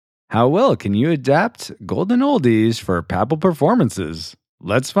How well can you adapt golden oldies for Papal performances?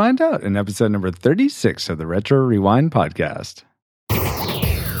 Let's find out in episode number 36 of the Retro Rewind podcast.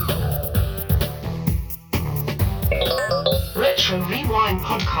 Retro Rewind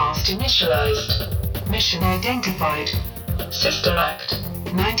podcast initialized. Mission identified. Sister Act,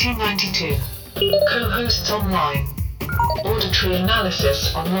 1992. Co-hosts online. Auditory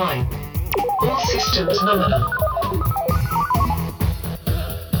analysis online. All systems nominal.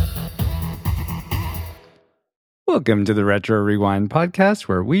 Welcome to the Retro Rewind podcast,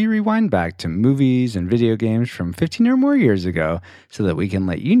 where we rewind back to movies and video games from 15 or more years ago so that we can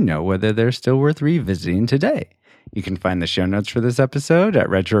let you know whether they're still worth revisiting today. You can find the show notes for this episode at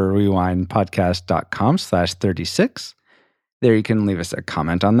retrorewindpodcast.com/36. There you can leave us a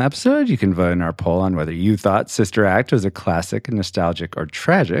comment on the episode. You can vote in our poll on whether you thought Sister Act was a classic, nostalgic, or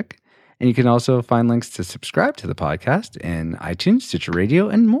tragic. And you can also find links to subscribe to the podcast in iTunes, Stitcher Radio,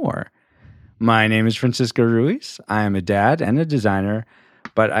 and more. My name is Francisco Ruiz. I am a dad and a designer,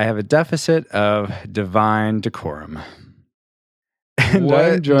 but I have a deficit of divine decorum. And what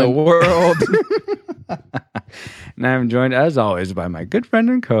in the world? And I'm joined, as always, by my good friend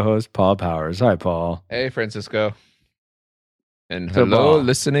and co-host, Paul Powers. Hi, Paul. Hey, Francisco. And So, hello, Paul.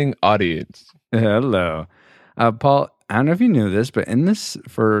 listening audience. Hello. Paul, I don't know if you knew this, but in this,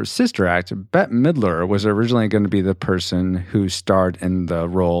 for Sister Act, Bette Midler was originally going to be the person who starred in the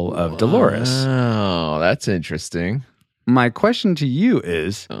role of Dolores. Oh, that's interesting. My question to you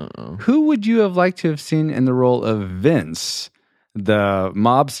is, who would you have liked to have seen in the role of Vince, the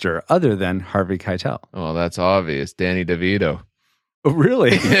mobster, other than Harvey Keitel? Well, that's obvious. Danny DeVito. Oh,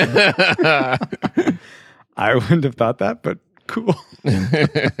 really? I wouldn't have thought that, but cool.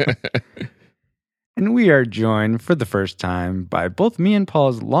 And we are joined for the first time by both me and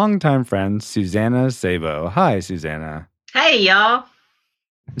Paul's longtime friend, Susanna Sabo. Hi, Susanna. Hey, y'all.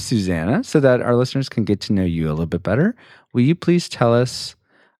 Susanna, so that our listeners can get to know you a little bit better, will you please tell us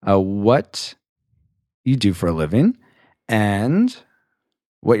what you do for a living and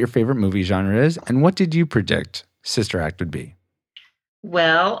what your favorite movie genre is, and what did you predict Sister Act would be?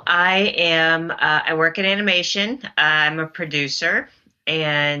 Well, I work in animation. I'm a producer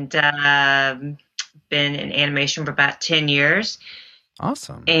and been in animation for about 10 years.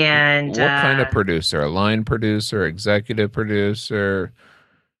 Awesome. And What kind of producer? A line producer, executive producer?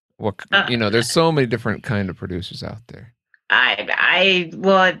 What there's so many different kind of producers out there. My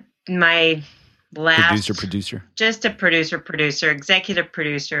last Producer. just a producer. Executive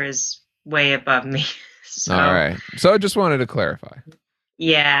producer is way above me. So, All right. So I just wanted to clarify.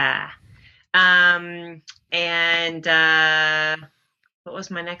 yeah. What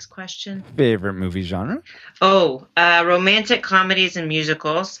was my next question? Favorite movie genre? Oh, romantic comedies and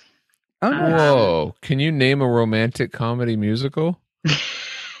musicals. Oh, nice. Whoa. Can you name a romantic comedy musical?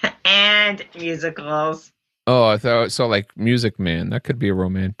 And musicals. Oh, I thought so. Like Music Man. That could be a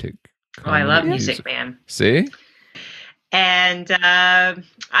romantic Oh, I comedy love musical. Music Man. See? And I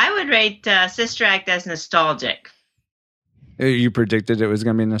would rate Sister Act as nostalgic. You predicted it was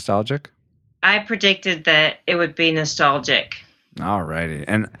going to be nostalgic? I predicted that it would be nostalgic. All righty.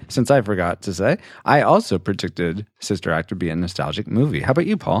 And since I forgot to say, I also predicted Sister Act would be a nostalgic movie. How about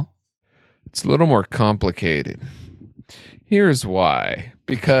you, Paul? It's a little more complicated. Here's why.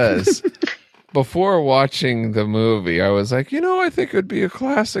 Because before watching the movie, I was like, I think it would be a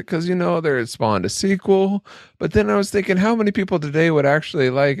classic because, there spawned a sequel. But then I was thinking, how many people today would actually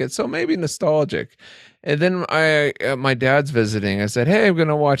like it? So maybe nostalgic. And then my dad's visiting. I said, hey, I'm going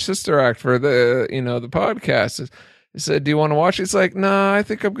to watch Sister Act for the podcast. He said, do you want to watch it? He's like, nah, I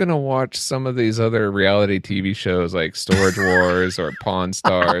think I'm going to watch some of these other reality TV shows like Storage Wars or Pawn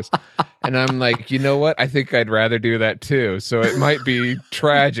Stars. And I'm like, you know what? I think I'd rather do that too. So it might be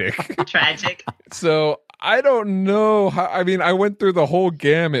tragic. Tragic. So I don't know how, I went through the whole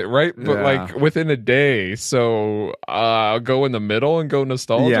gamut, right? But like within a day. So I'll go in the middle and go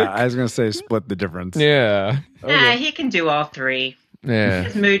nostalgic. Yeah, I was going to say split the difference. Yeah. Yeah, he can do all three. Yeah.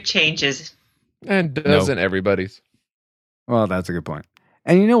 His mood changes. And doesn't everybody's? Well, that's a good point.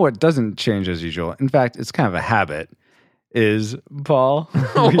 And you know what doesn't change as usual? In fact, it's kind of a habit, is Paul.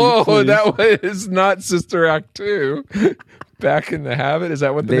 Oh, that was not Sister Act 2. Back in the Habit? Is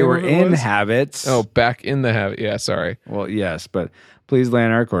that what the They name were of it in was? habits. Oh, Back in the Habit. Yeah, sorry. Well, yes, but please lay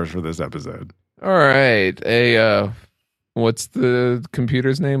on our course for this episode. All right. What's the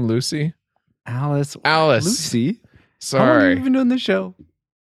computer's name? Lucy? Alice. Lucy. How long have Sorry. you been doing this show?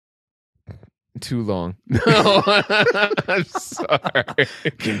 Too long. No, I'm sorry.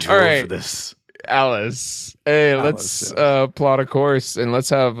 All right, for this. Alice. Hey, Alice, let's plot a course and let's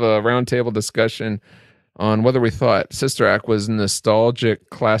have a roundtable discussion on whether we thought Sister Act was nostalgic,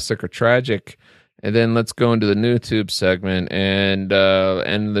 classic, or tragic. And then let's go into the new tube segment and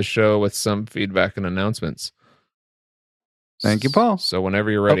end the show with some feedback and announcements. Thank you, Paul. So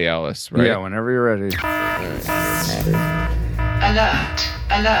whenever you're ready, Alice, right? Yeah, whenever you're ready. Alert,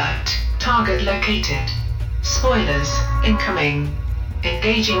 alert. Target located. Spoilers incoming.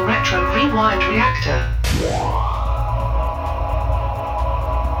 Engaging retro rewind reactor.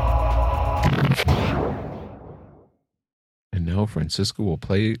 And now Francisco will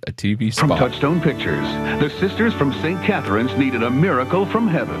play a TV From spot. Touchstone Pictures, the sisters from St. Catherine's needed a miracle from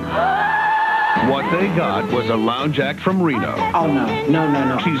heaven. What they got was a lounge act from Reno. Oh,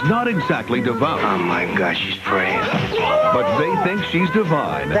 no. She's not exactly devout, Oh, my gosh, she's praying. but they think she's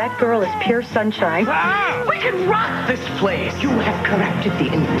divine. That girl is pure sunshine. We can rock this place. You have corrupted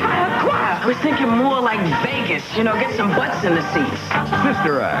the entire choir. I was thinking more like Vegas, get some butts in the seats.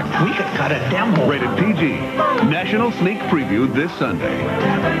 Sister Act, We could cut a demo. rated PG. National sneak preview this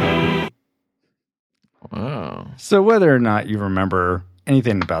Sunday. Wow. So whether or not you remember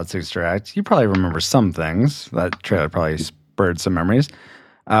anything about Sister Act, you probably remember some things. That trailer probably spurred some memories.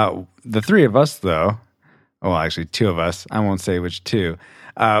 The three of us, though, well, actually two of us, I won't say which two,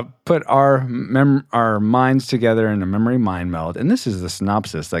 put our minds together in a memory mind meld, and this is the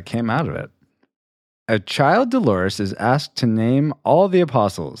synopsis that came out of it. A child Dolores is asked to name all the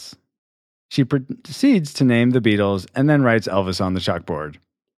apostles. She proceeds to name the Beatles and then writes Elvis on the chalkboard.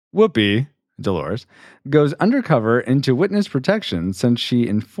 Whoopi, Dolores, goes undercover into witness protection since she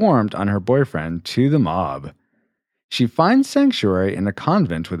informed on her boyfriend to the mob. She finds sanctuary in a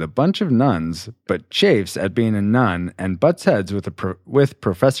convent with a bunch of nuns, but chafes at being a nun and butts heads with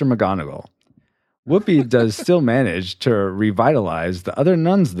Professor McGonagall. Whoopi does still manage to revitalize the other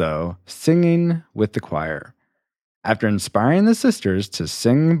nuns, though, singing with the choir. After inspiring the sisters to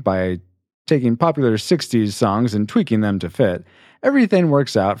sing by taking popular 60s songs and tweaking them to fit, everything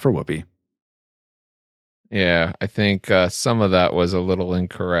works out for Whoopi. Yeah, I think some of that was a little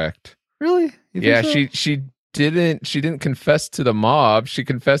incorrect. Really? You think Yeah, so? she didn't confess to the mob. She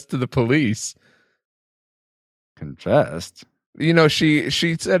confessed to the police. Confessed.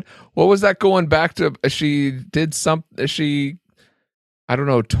 She said, what was that going back to? She did something. I don't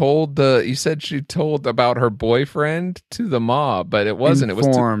know, you said she told about her boyfriend to the mob, but it wasn't.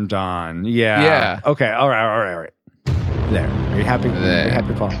 Informed on. Yeah. Yeah. Okay. All right. There. Are you happy? There. Are you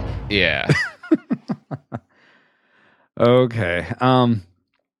happy, Paul? Yeah. Okay.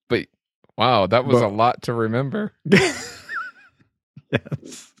 But wow, that was But- a lot to remember. Yes.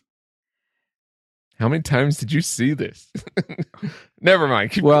 How many times did you see this? Never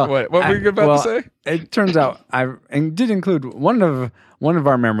mind. Well, what were you about to say? It turns out I did include one of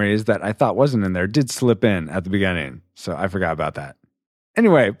our memories that I thought wasn't in there did slip in at the beginning, so I forgot about that.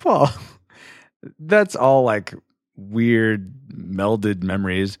 Anyway, Paul, that's all like weird melded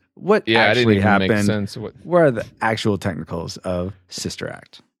memories. What Yeah, I didn't actually even make happened? sense. What are the actual technicals of Sister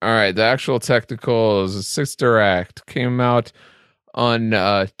Act? All right, the actual technicals, Sister Act came out on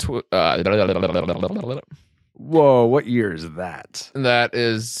Whoa, what year is that? that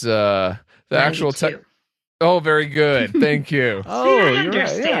is the actual tech. 92. Oh, very good. Thank you. Oh, I you're right,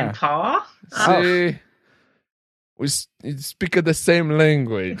 understand, Paul. See, we speak of the same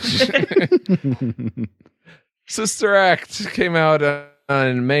language. Sister Act came out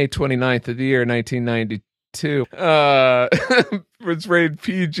on May 29th of the year 1992. Was rated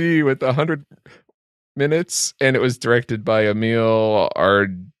PG with 100 minutes, and it was directed by Emil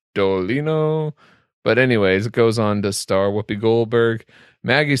Ardolino. But anyways, it goes on to star Whoopi Goldberg,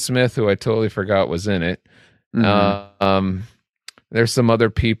 Maggie Smith, who I totally forgot was in it. Mhm. There's some other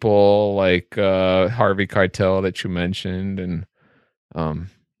people like Harvey Keitel that you mentioned, and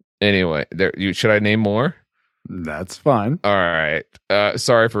anyway, should I name more? That's fine. All right.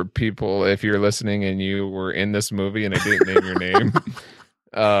 Sorry for people if you're listening and you were in this movie and I didn't name your name.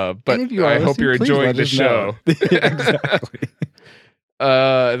 But And if you are I hope listening, you're please enjoying let the us know. show. Yeah, exactly.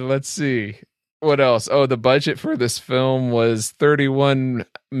 Let's see. What else? Oh, the budget for this film was $31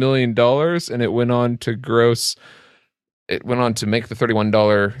 million, and it went on to make the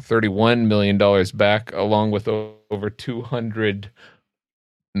 $31 million back, along with over $200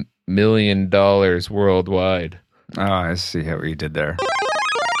 million worldwide. Oh, I see what you did there.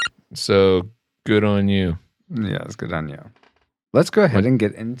 So good on you. Yeah, it's good on you. Let's go ahead and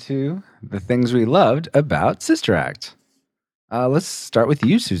get into the things we loved about Sister Act. Let's start with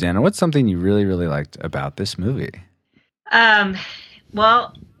you, Susanna. What's something you really, really liked about this movie?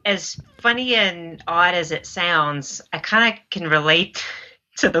 Well, as funny and odd as it sounds, I kind of can relate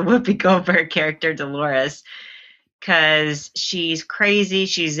to the Whoopi Goldberg character, Dolores. because she's crazy,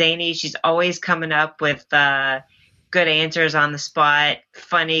 she's zany, she's always coming up with good answers on the spot,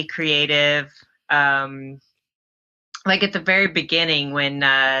 funny, creative. Like at the very beginning when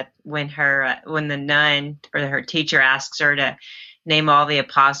the nun or her teacher asks her to name all the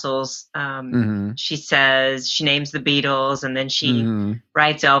apostles, she says she names the Beatles, and then she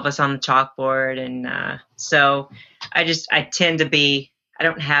writes Elvis on the chalkboard, and so I tend to be, I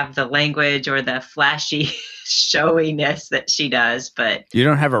don't have the language or the flashy showiness that she does, but You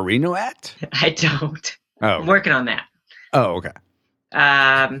don't have a Reno act? I don't. Oh, I'm working on that. Oh, okay.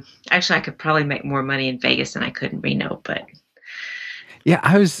 Actually, I could probably make more money in Vegas than I could in Reno, but Yeah,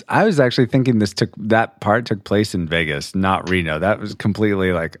 I was actually thinking that part took place in Vegas, not Reno. That was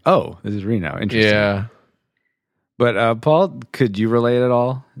completely like, oh, this is Reno. Interesting. Yeah. But Paul, could you relate at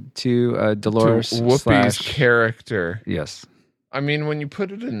all to Dolores? To Whoopi's character. Yes. I mean, when you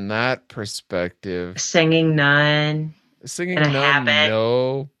put it in that perspective, singing nun, singing in a nun, habit.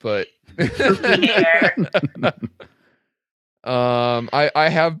 no, but poofy hair. I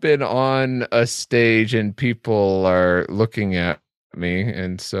have been on a stage and people are looking at me,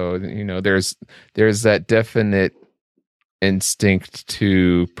 and so there's that definite instinct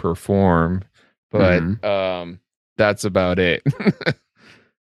to perform, but that's about it.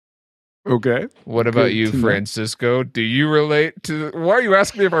 Okay. What about Good you, to know. Francisco? Do you relate to? Why are you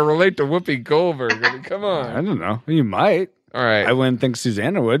asking me if I relate to Whoopi Goldberg? I mean, come I on. don't know. You might. All right. I wouldn't think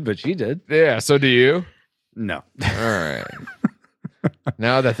Susanna would, but she did. Yeah. So do you? No. All right.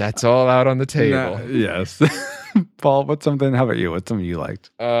 Now that's all out on the table. Yes. Paul, how about you? What's something you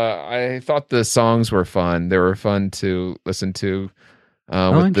liked? I thought the songs were fun. They were fun to listen to.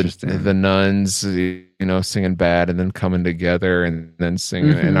 With interesting. the nuns, singing bad and then coming together and then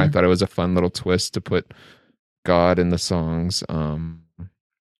singing. And I thought it was a fun little twist to put God in the songs. I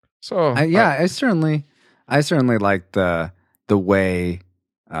certainly liked the way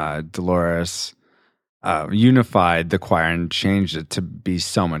Dolores unified the choir and changed it to be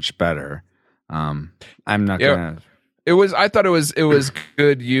so much better. I'm not gonna. I thought it was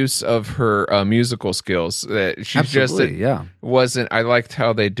good use of her musical skills. That she wasn't. I liked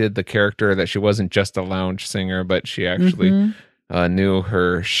how they did the character, that she wasn't just a lounge singer, but she actually knew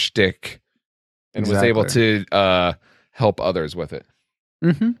her shtick and was able to help others with it.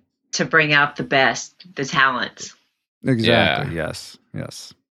 Mm-hmm. To bring out the best, the talents. Exactly. Yeah.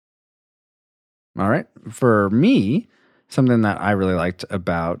 Yes. All right. For me, something that I really liked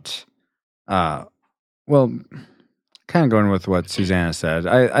about, kind of going with what Susanna said,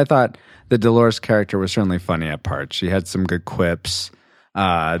 I thought the Dolores character was certainly funny at parts. She had some good quips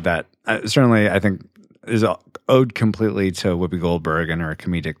that certainly I think is owed completely to Whoopi Goldberg and her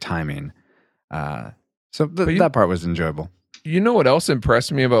comedic timing. So that part was enjoyable. You know what else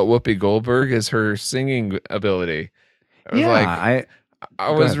impressed me about Whoopi Goldberg is her singing ability. I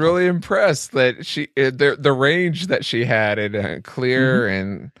was really impressed that she the range that she had, and clear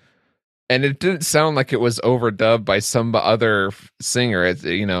and it didn't sound like it was overdubbed by some other singer.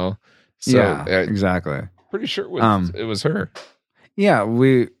 Exactly. Pretty sure it was her. Yeah,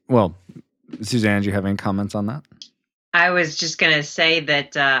 Suzanne, do you have any comments on that? I was just going to say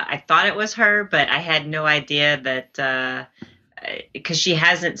that I thought it was her, but I had no idea that because she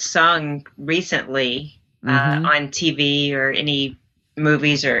hasn't sung recently on TV or any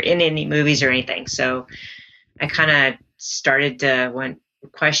movies or in any movies or anything. So I kind of started to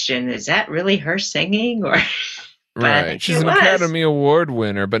question, is that really her singing? Or right. She's an Academy Award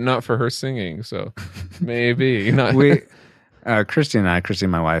winner, but not for her singing. So maybe not. Christy,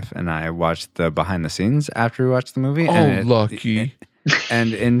 my wife, and I watched the behind the scenes after we watched the movie. Lucky.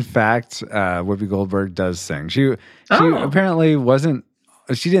 And in fact, Whoopi Goldberg does sing. She apparently wasn't.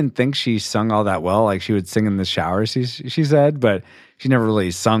 She didn't think she sung all that well. Like she would sing in the shower, she said, but she never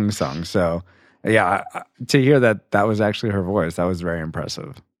really sung. So yeah, to hear that was actually her voice, that was very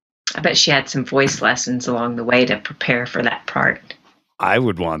impressive. I bet she had some voice lessons along the way to prepare for that part. I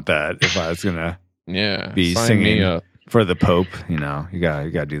would want that if I was gonna be sign singing me up. For the Pope. You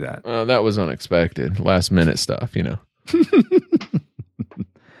gotta do that. That was unexpected, last minute stuff.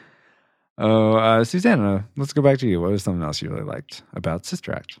 Susanna, let's go back to you. What was something else you really liked about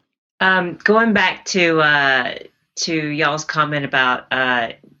Sister Act? Going back to y'all's comment about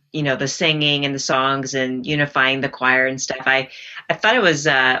the singing and the songs and unifying the choir and stuff. I thought it was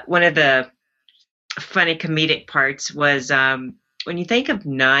one of the funny comedic parts was when you think of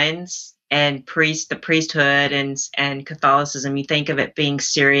nuns and the priesthood and Catholicism, you think of it being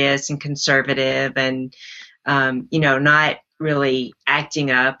serious and conservative and not really acting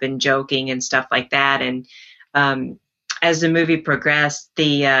up and joking and stuff like that. And as the movie progressed,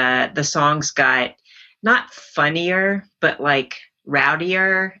 the songs got not funnier, but like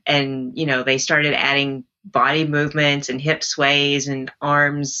rowdier. And, they started adding body movements and hip sways and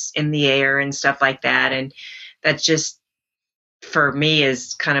arms in the air and stuff like that. And that just, for me,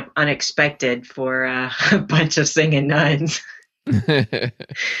 is kind of unexpected for a bunch of singing nuns. The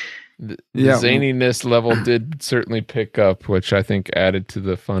zaniness level did certainly pick up, which I think added to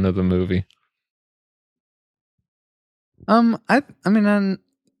the fun of the movie. I mean,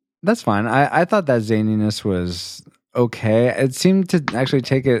 that's fine. I thought that zaniness was okay. It seemed to actually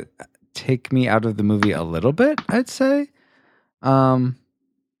take me out of the movie a little bit, I'd say.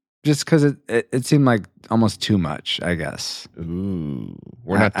 Just because it seemed like almost too much, I guess. Ooh,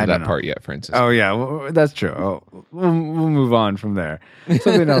 we're not to that part yet, Francis. Oh yeah, well, that's true. We'll move on from there.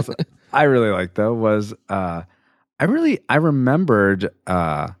 Something else I really liked though was I remembered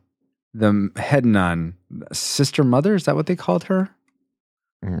the head nun, Sister Mother. Is that what they called her?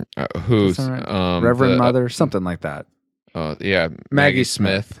 Who's Reverend Mother, something like that. Yeah, Maggie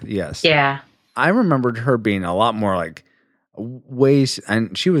Smith. Yes. Yeah. I remembered her being a lot more like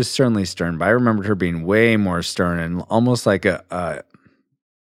and she was certainly stern, but I remembered her being way more stern and almost like a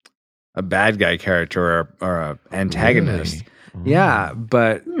bad guy character or a antagonist. Really? Yeah,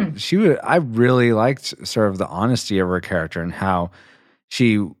 but I really liked sort of the honesty of her character and how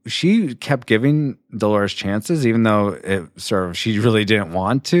she kept giving Dolores chances, even though she really didn't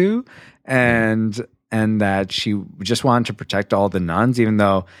want to, and that she just wanted to protect all the nuns, even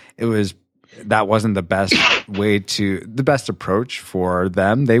though that wasn't the best the best approach for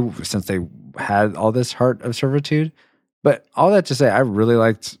them. Since they had all this heart of servitude. But all that to say, I really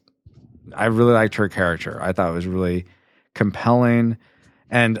liked her character. I thought it was really compelling,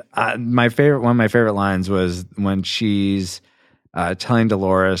 and one of my favorite lines was when she's telling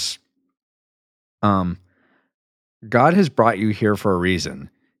Dolores, God has brought you here for a reason.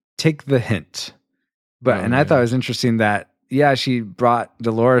 Take the hint. And I thought it was interesting that, yeah, she brought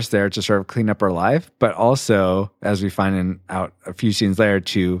Dolores there to sort of clean up her life, but also, as we find out a few scenes later,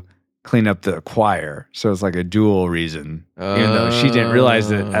 to clean up the choir. So it's like a dual reason, even though she didn't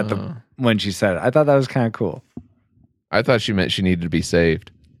realize it when she said it. I thought that was kind of cool. I thought she meant she needed to be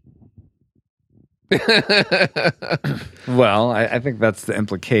saved. Well, I think that's the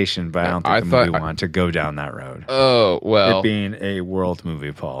implication, but I don't think the movie wanted to go down that road. Oh, well. It being a world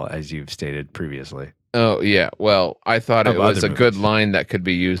movie, Paul, as you've stated previously. Oh, yeah. Well, I thought it was a good line that could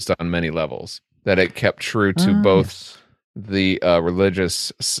be used on many levels, that it kept true to both the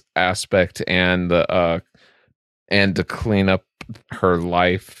religious aspect and to clean up her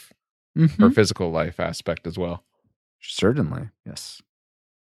life, her physical life aspect as well. Certainly, yes.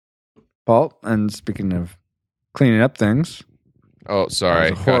 Paul, and speaking of cleaning up things. Oh,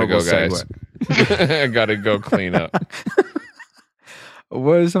 sorry. Gotta go, guys. I gotta go clean up.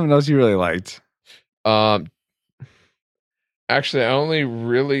 What is something else you really liked? Actually, I only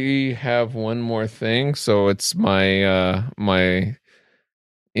really have one more thing, so it's my my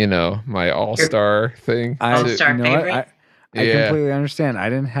all-star thing. All-star favorite. I completely understand. I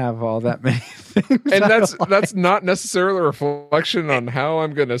didn't have all that many things, and that's not necessarily a reflection on how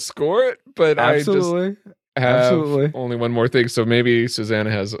I'm going to score it, but absolutely. I just have only one more thing. So maybe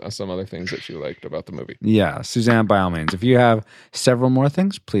Susanna has some other things that she liked about the movie. Yeah, Susanna, by all means, if you have several more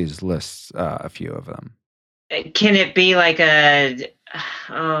things, please list a few of them. Can it be like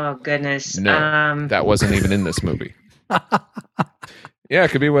oh goodness? No, that wasn't even in this movie. Yeah,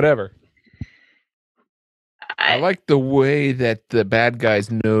 it could be whatever. I like the way that the bad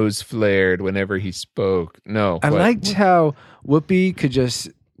guy's nose flared whenever he spoke. I liked how Whoopi could just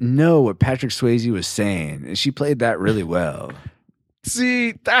know what Patrick Swayze was saying, and she played that really well.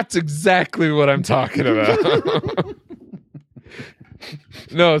 See, that's exactly what I'm talking about.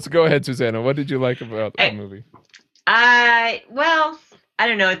 No, so go ahead, Susanna. What did you like about the movie? Well, I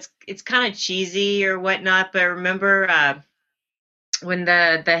don't know. It's kind of cheesy or whatnot, but remember when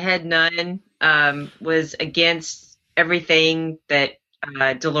the head nun was against everything that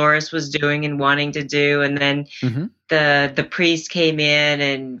Dolores was doing and wanting to do, and then the priest came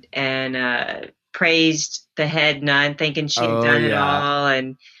in and praised the head nun, thinking she had done it all,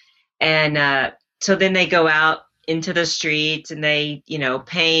 and so then they go out into the streets and they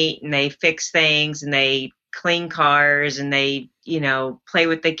paint and they fix things and they clean cars and they play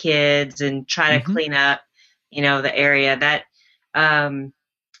with the kids and try to clean up the area that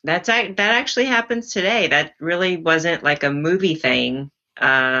actually happens today. That really wasn't like a movie thing.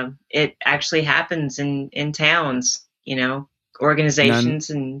 It actually happens in towns, organizations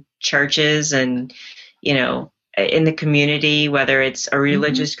and churches and, in the community, whether it's a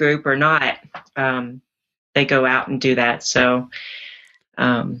religious group or not, they go out and do that. So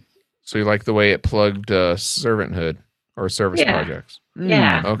So you like the way it plugged servanthood or service projects?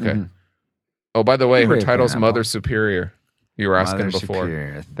 Yeah. Okay. Oh, by the way, her Great title's example. Mother Superior. You were asking Mother before.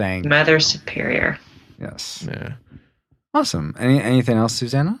 Superior. Thank Mother you. Superior. Yes. Yeah. Awesome. Anything else,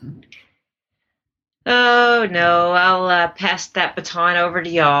 Susanna? Oh no, I'll pass that baton over to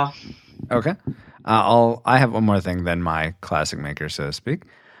y'all. Okay. I have one more thing than my classic maker, so to speak.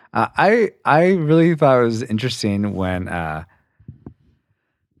 I really thought it was interesting when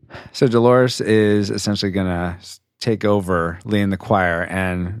so Dolores is essentially gonna take over leading the choir,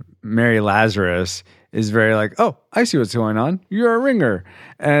 and Mary Lazarus is very like, oh, I see what's going on. You're a ringer,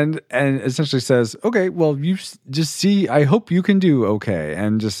 and essentially says, okay, well, you just see. I hope you can do okay,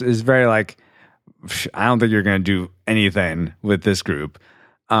 and just is very like, I don't think you're gonna do anything with this group.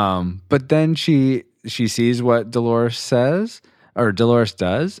 But then she sees what Dolores says, or Dolores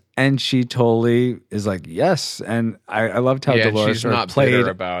does, and she totally is like, yes. And I loved how Dolores she's sort of not played bitter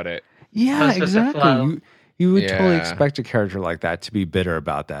about it. Yeah, Goes with the flow. exactly. You would totally Yeah. expect a character like that to be bitter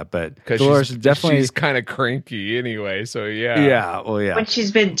about that, but Because Dolores is definitely she's kind of cranky anyway. So yeah. yeah. Well, yeah. When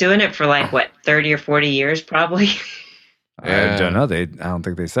she's been doing it for like what 30 or 40 years, probably. I don't know. I don't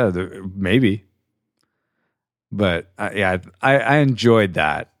think they said maybe, but I enjoyed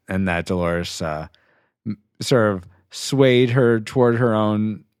that, and that Dolores sort of swayed her toward her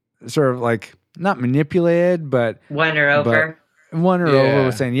own, sort of like not manipulated, but Won her over. won her over Yeah.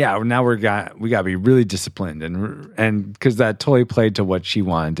 with saying, "Yeah, now we got to be really disciplined," and because that totally played to what she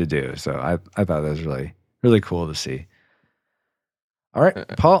wanted to do. So I thought that was really really cool to see. All right,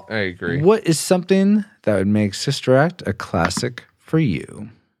 Paul, I agree. what is something that would make Sister Act a classic for you?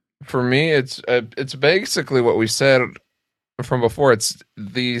 For me, it's basically what we said from before. It's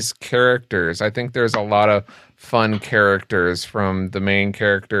these characters. I think there's a lot of fun characters, from the main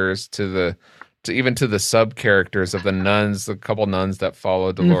characters to even to the sub characters of the nuns, the couple nuns that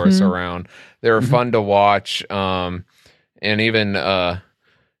follow Dolores around. They were fun to watch. And even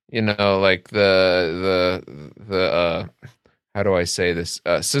like the how do I say this?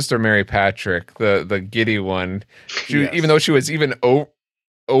 Sister Mary Patrick, the giddy one. Yes. Even though she was even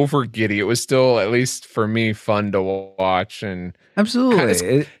over giddy, it was still, at least for me, fun to watch. And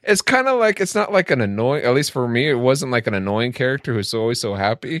Absolutely. it's kind of like, it's not like an annoying, at least for me, it wasn't like an annoying character who's always so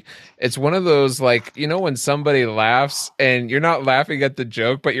happy. It's one of those, like, when somebody laughs and you're not laughing at the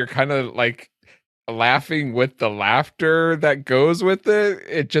joke, but you're kind of like laughing with the laughter that goes with it.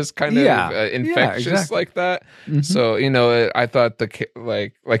 It just kind of infectious exactly. like that. Mhm. So, I thought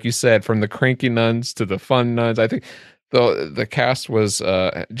like you said, from the cranky nuns to the fun nuns, I think the cast was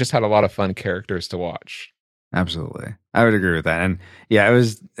just had a lot of fun characters to watch. Absolutely. I would agree with that. And yeah,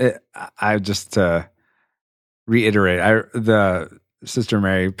 I just reiterate, the Sister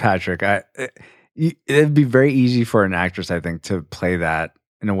Mary Patrick, it'd be very easy for an actress, I think, to play that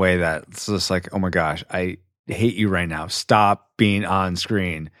in a way that's just like, oh my gosh, I hate you right now. Stop being on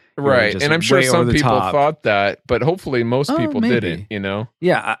screen. Right. just And I'm sure way over some the people top. thought that, but hopefully most people maybe. didn't,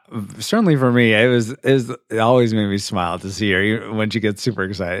 Yeah, certainly for me, it always made me smile to see her even when she gets super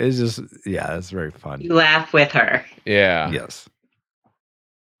excited. It's just, it's very fun. You laugh with her. Yeah. Yes.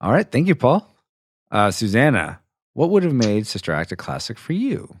 All right. Thank you, Paul. Susanna, what would have made Sister Act a classic for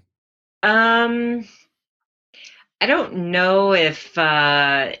you? I don't know if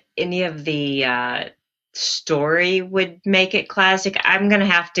any of the story would make it classic. I'm gonna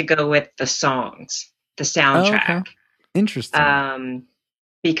have to go with the songs, the soundtrack. Oh, okay. Interesting.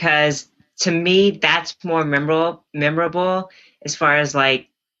 Because to me that's more memorable as far as like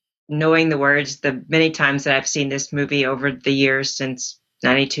knowing the words. The many times that I've seen this movie over the years since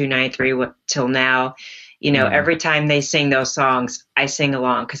 92, 93 till now, every time they sing those songs, I sing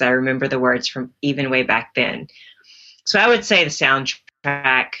along because I remember the words from even way back then. So I would say the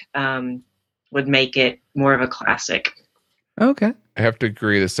soundtrack would make it more of a classic. Okay. I have to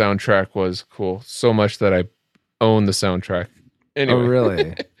agree. The soundtrack was cool. So much that I own the soundtrack. Anyway. Oh,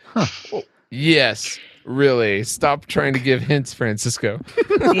 really? Yes, really. Stop trying to give hints, Francisco.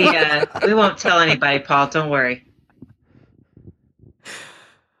 We won't tell anybody, Paul. Don't worry.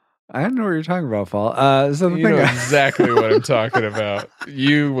 I don't know what you're talking about, Paul. So the You thing know exactly what I'm talking about.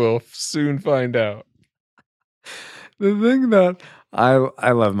 You will soon find out. The thing that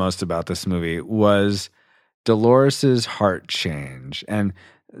I love most about this movie was Dolores's heart change. And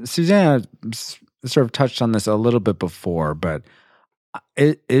Susanna sort of touched on this a little bit before, but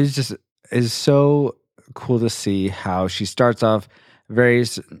it is so cool to see how she starts off very,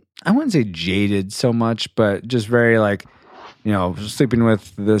 I wouldn't say jaded so much, but just very like, sleeping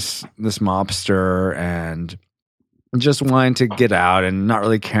with this mobster and just wanting to get out and not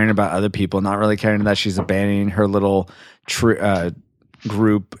really caring about other people, not really caring that she's abandoning her little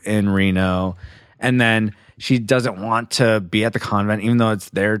group in Reno, and then she doesn't want to be at the convent, even though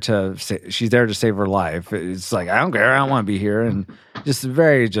she's there to save her life. It's like, I don't care, I don't want to be here, and just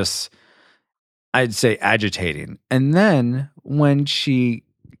very I'd say agitating. And then when she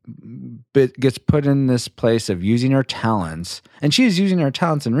gets put in this place of using her talents, and she is using her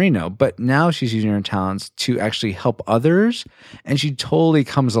talents in Reno, but now she's using her talents to actually help others, and she totally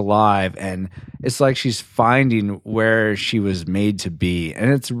comes alive, and it's like she's finding where she was made to be,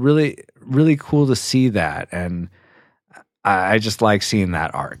 and it's really, really cool to see that, and I just like seeing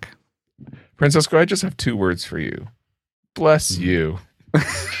that arc. Francesco, I just have 2 words for you. Bless you.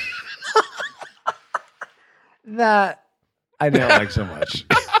 That I didn't like so much.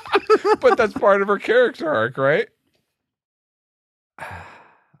 But that's part of her character arc, right?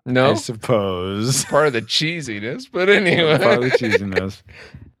 No? I suppose. Part of the cheesiness, but anyway. Part of the cheesiness.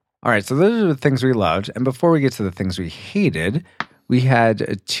 All right, so those are the things we loved. And before we get to the things we hated, we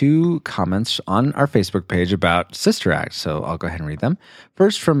had 2 comments on our Facebook page about Sister Act. So I'll go ahead and read them.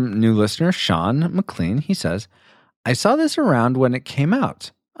 First, from new listener Sean McLean. He says, I saw this around when it came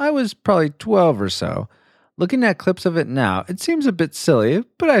out. I was probably 12 or so. Looking at clips of it now, it seems a bit silly,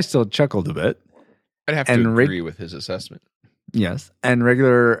 but I still chuckled a bit. I'd have to agree with his assessment. Yes. And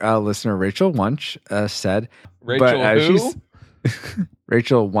regular listener Rachel Wunsch said... Rachel who?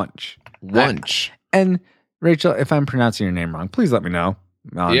 Rachel Wunsch. Wunsch. And Rachel, if I'm pronouncing your name wrong, please let me know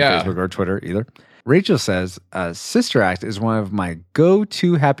on Facebook or Twitter either. Rachel says, Sister Act is one of my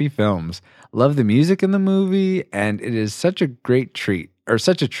go-to happy films. Love the music in the movie, and it is such a treat.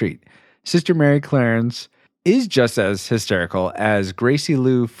 Sister Mary Clarence is just as hysterical as Gracie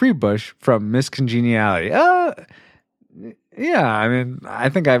Lou Freebush from Miss Congeniality. Yeah, I mean, I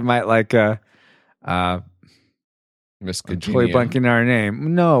think I might like Miss totally blanking our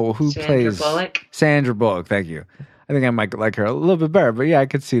name. No, who Sandra plays Bullock? Sandra Bullock, thank you. I think I might like her a little bit better, but yeah, I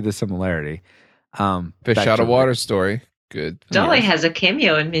could see the similarity. Fish out of water story. Good. Dolly has a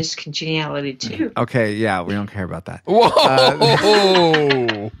cameo in Miss Congeniality too. Okay, yeah, we don't care about that.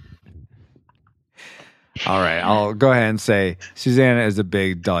 Whoa! All right, I'll go ahead and say Susanna is a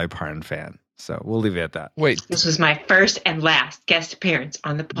big Dolly Parton fan. So we'll leave it at that. Wait. This was my first and last guest appearance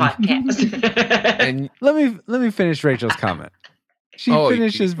on the podcast. And let me finish Rachel's comment. She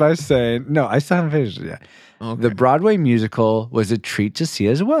finishes by saying, no, I still haven't finished it yet. Okay. The Broadway musical was a treat to see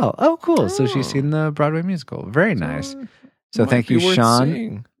as well. Oh, cool. So she's seen the Broadway musical. Very nice. So thank you,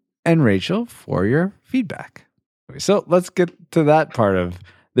 Sean and Rachel, for your feedback. So let's get to that part of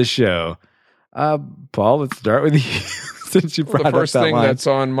the show. Paul, let's start with you. Since you brought the first up that thing line. that's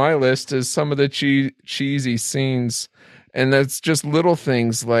on my list is some of the cheesy scenes. And that's just little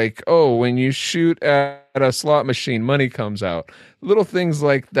things like, when you shoot at a slot machine, money comes out. Little things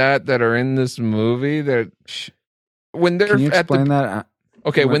like that are in this movie that when they're Can you explain that?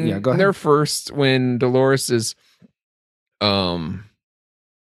 Okay, when they're first, when Dolores is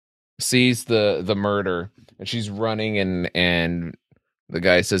sees the murder and she's running and the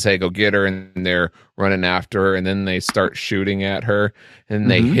guy says, hey, go get her, and they're running after her, and then they start shooting at her,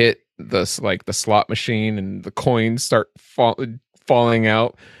 and they hit the slot machine, and the coins start falling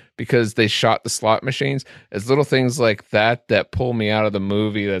out because they shot the slot machines. It's little things like that pull me out of the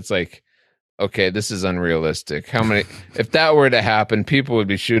movie. That's like, okay, this is unrealistic. How many? If that were to happen, people would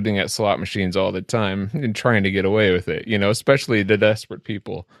be shooting at slot machines all the time and trying to get away with it. Especially the desperate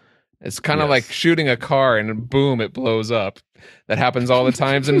people. It's kind of like shooting a car and boom, it blows up. That happens all the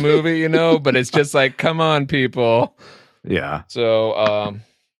times in movie, but it's just like, come on, people. Yeah. So,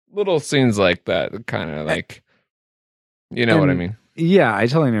 little scenes like that, kind of like, what I mean? Yeah, I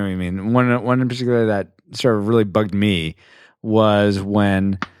totally know what you mean. One in particular that sort of really bugged me was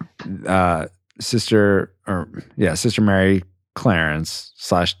when Sister Mary Clarence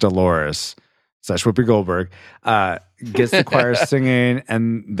 / Dolores / Whoopi Goldberg gets the choir singing,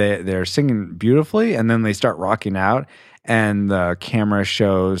 and they're singing beautifully, and then they start rocking out, and the camera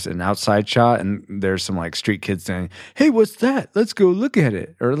shows an outside shot, and there's some like street kids saying, hey, what's that? Let's go look at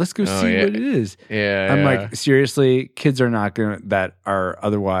it, or let's go see what it is. Yeah. I'm like, seriously, kids are not that are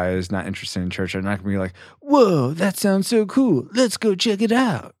otherwise not interested in church are not gonna be like, whoa, that sounds so cool, let's go check it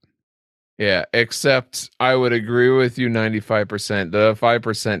out. Yeah, except I would agree with you 95%. The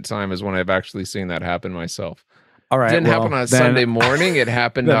 5% time is when I've actually seen that happen myself. All right. It didn't happen on a Sunday morning. It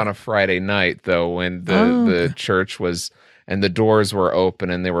happened on a Friday night, though, when the church was, and the doors were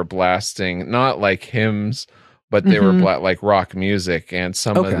open and they were blasting, not like hymns, but they were like rock music. And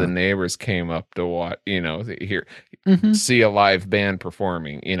some of the neighbors came up to watch, see a live band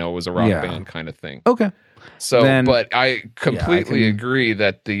performing, it was a rock band kind of thing. Okay. So, but I completely agree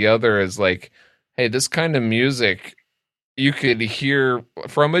that the other is like, hey, this kind of music, you could hear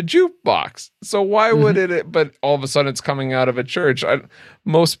from a jukebox. So why would it? But all of a sudden, it's coming out of a church.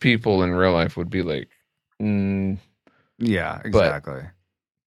 Most people in real life would be like, yeah, exactly.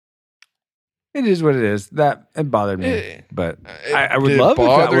 It is what it is. That it bothered me, but I would love if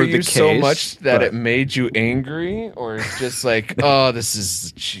that were the case. So much that it made you angry, or it's just like, oh, this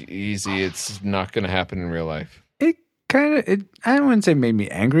is cheesy. It's not going to happen in real life. It kind of. I wouldn't say made me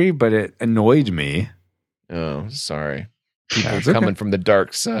angry, but it annoyed me. Oh, sorry. People coming from the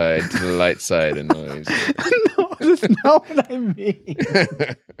dark side to the light side annoys. No, that's not what I mean.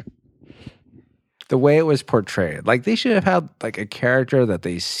 The way it was portrayed, like they should have had like a character that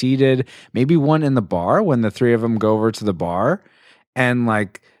they seated, maybe one in the bar when the three of them go over to the bar, and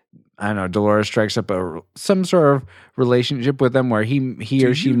like I don't know, Dolores strikes up some sort of relationship with them where he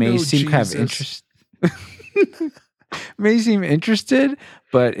or she may seem kind of interest, may seem interested,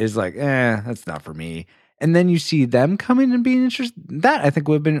 but is like, that's not for me. And then you see them coming and being interested. That I think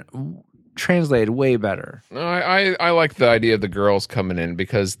would have been translated way better. No, I like the idea of the girls coming in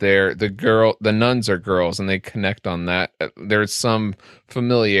because the nuns are girls and they connect on that. There's some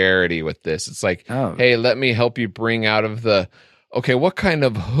familiarity with this. It's like, hey, let me help you bring out of the, okay, what kind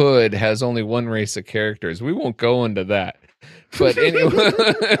of hood has only one race of characters? We won't go into that. But anyway,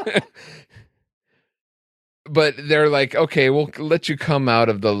 but they're like, okay, we'll let you come out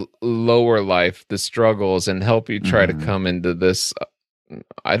of the lower life, the struggles, and help you try to come into this.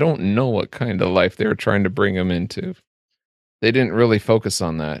 I don't know what kind of life they were trying to bring him into. They didn't really focus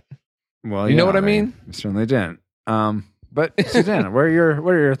on that. Well, you know what I mean? Certainly didn't. But Susanna, what are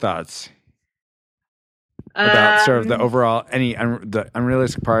your thoughts about sort of the overall the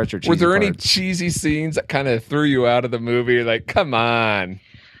unrealistic parts or cheesy were there parts? any cheesy scenes that kind of threw you out of the movie? You're like, come on.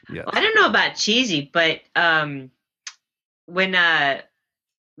 Yes. Well, I don't know about cheesy, but when I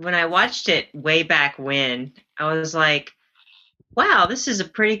watched it way back when, I was like, wow, this is a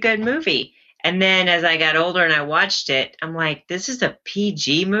pretty good movie. And then as I got older and I watched it, I'm like, this is a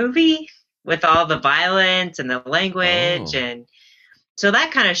PG movie with all the violence and the language. And so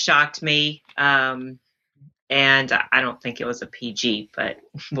that kind of shocked me. And I don't think it was a PG, but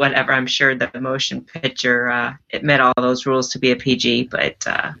whatever. I'm sure the motion picture, it met all those rules to be a PG. But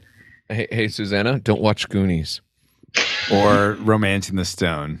hey, Susanna, don't watch Goonies. Or Romancing the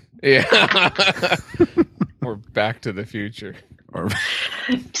Stone. Yeah. Or Back to the Future. Or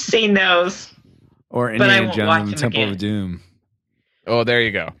seen those. Or Indiana Jones and the Temple of Doom. Oh, there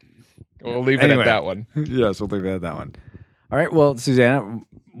you go. We'll leave it at that one. Yes, we'll leave it at that one. All right. Well, Susanna,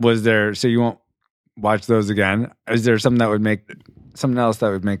 so you won't watch those again? Is there something else that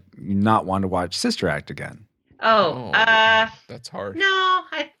would make you not want to watch Sister Act again? That's hard. No,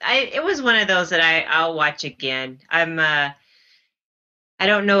 it was one of those that I'll watch again. I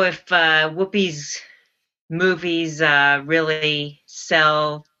don't know if Whoopi's movies really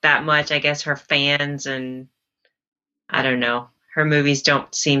sell that much. I guess her fans, and I don't know, her movies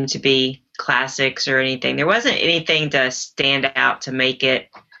don't seem to be classics or anything. There wasn't anything to stand out to make it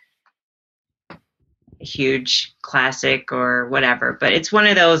a huge classic or whatever, but it's one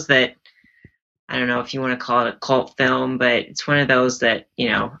of those that I don't know if you want to call it a cult film, but it's one of those that,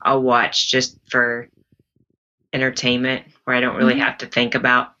 I'll watch just for entertainment where I don't really have to think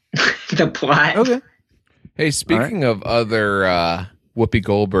about the plot. Okay. Hey, speaking of other Whoopi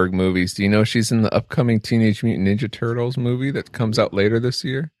Goldberg movies, do you know she's in the upcoming Teenage Mutant Ninja Turtles movie that comes out later this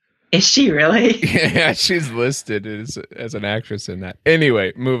year? Is she really? Yeah, she's listed as an actress in that.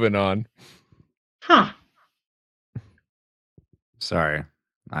 Anyway, moving on. Huh. Sorry.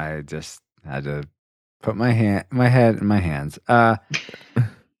 I just had to put my head in my hands.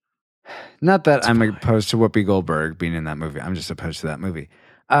 Not that I'm opposed to Whoopi Goldberg being in that movie. I'm just opposed to that movie.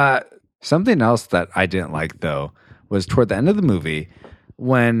 Something else that I didn't like, though, was toward the end of the movie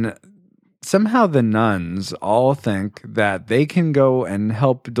when somehow the nuns all think that they can go and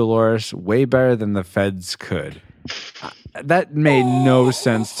help Dolores way better than the feds could. That made no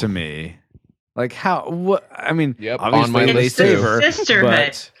sense to me. Like how? What? I mean, obviously they save her.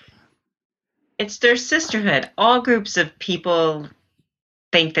 Sisterhood. It's their sisterhood. All groups of people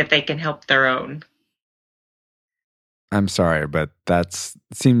think that they can help their own. I'm sorry, but that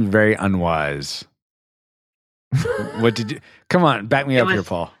seemed very unwise. What did you? Come on, back me up here,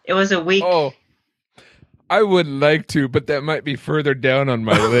 Paul. It was a week. Oh, I would like to, but that might be further down on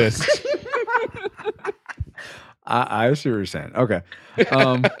my list. I see what you're saying. Okay.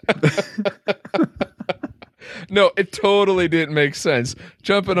 No, it totally didn't make sense.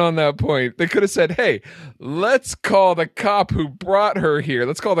 Jumping on that point, they could have said, hey, let's call the cop who brought her here.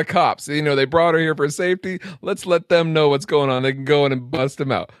 Let's call the cops. You know, they brought her here for safety. Let's let them know what's going on. They can go in and bust them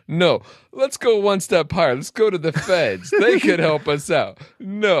out. No, let's go one step higher. Let's go to the feds. They could help us out.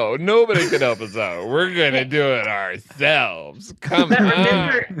 No, nobody can help us out. We're going to do it ourselves. Come But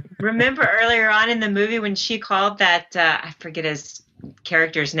on. remember earlier on in the movie when she called that, I forget his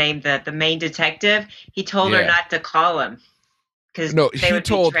character's name, the main detective, he told her Yeah. not to call him because No, they he would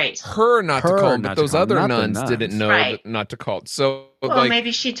told be traced. her not to Her call him, not but to those call him, other not the nuns nuns. didn't know Right. not to call. So, Well, like,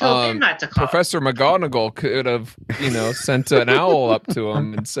 maybe she told him not to call. Professor McGonagall could have, sent an owl up to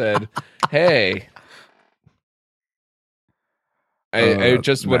him and said, "Hey." It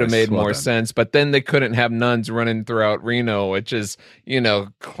just would have nice. made Well more done. sense, but then they couldn't have nuns running throughout Reno, which is,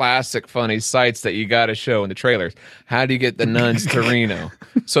 classic funny sights that you got to show in the trailers. How do you get the nuns to Reno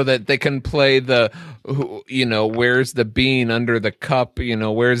so that they can play where's the bean under the cup?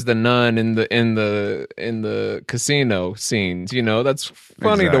 Where's the nun in the casino scenes? That's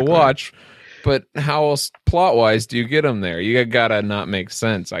funny Exactly. to watch, but how else plot wise do you get them there? You gotta not make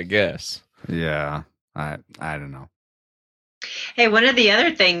sense, I guess. Yeah. I don't know. Hey, one of the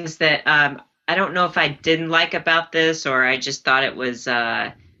other things that I don't know if I didn't like about this or I just thought it was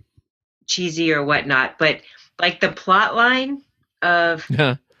cheesy or whatnot, but like the plot line of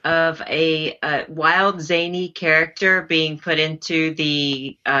a wild zany character being put into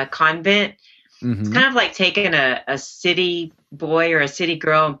the convent. Mhm. It's kind of like taking a city boy or a city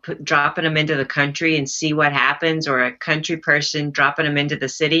girl and dropping them into the country and see what happens, or a country person dropping them into the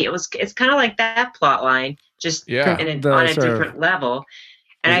city. It's kind of like that plot line, just Yeah. on a The sort of- different level.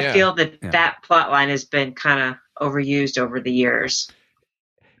 And Yeah. I feel that Yeah. that plot line has been kind of overused over the years.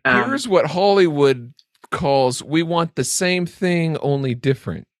 Here's what Hollywood calls, we want the same thing, only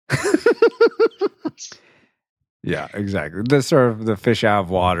different. Yeah, exactly. The sort of the fish out of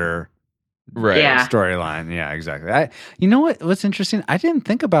water Right. Yeah. storyline. Yeah, exactly. You know what's interesting? I didn't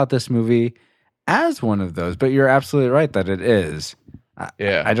think about this movie as one of those, but you're absolutely right that it is.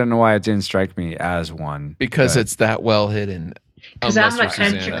 Yeah. I don't know why it didn't strike me as one. Because but- it's that well hidden. Because Unless I'm a you're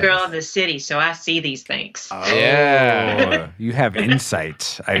country Susanna. girl in the city, so I see these things. Yeah. Oh, you have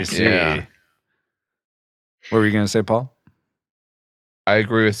insight. I see. Yeah. What were you going to say, Paul? I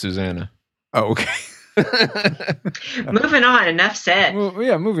agree with Susanna. Oh, okay. Moving on, enough said. Well,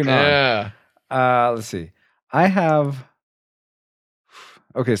 yeah, moving on. Yeah. Let's see. I have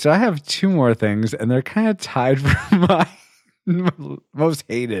two more things, and they're kind of tied for my most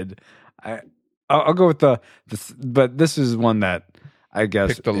hated. I'll go with but this is one that I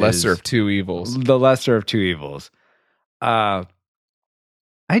guess Pick the lesser is of two evils. The lesser of two evils. I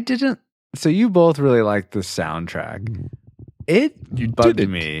didn't. So you both really liked the soundtrack. It You bugged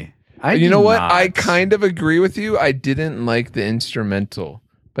didn't. me. You know did what? not. I kind of agree with you. I didn't like the instrumental,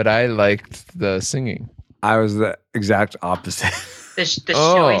 but I liked the singing. I was the exact opposite. The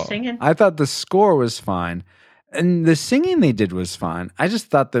Oh. showy singing. I thought the score was fine, and the singing they did was fine. I just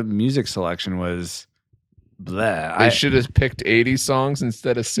thought the music selection was bleh. They should have picked 80 songs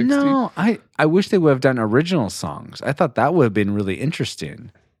instead of 60. No, I wish they would have done original songs. I thought that would have been really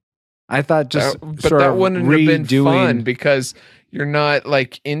interesting. I thought just but sort that of wouldn't have been redoing- fun because you're not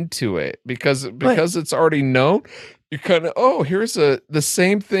like into it because it's already known. You kind of here's the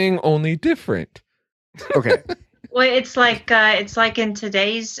same thing only different. Okay, Well, it's like in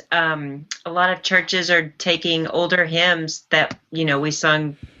today's a lot of churches are taking older hymns that we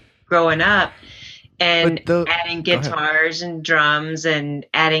sung growing up and But adding go ahead. guitars and drums and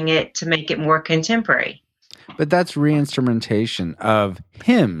adding it to make it more contemporary. but that's reinstrumentation of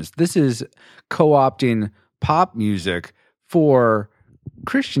hymns. This is co-opting pop music for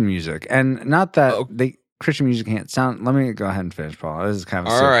Christian music, and not that Christian music can't sound. Let me go ahead and finish, Paul. This is kind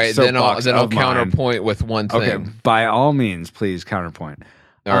of All right, then I'll soapbox I'll of mine. counterpoint with one thing. Okay, by all means, please counterpoint.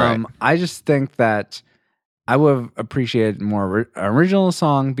 All right. I just think that I would have appreciated more original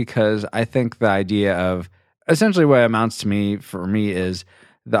song because I think the idea of essentially what it amounts to me for me is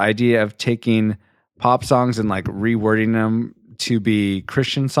the idea of taking pop songs and like rewording them to be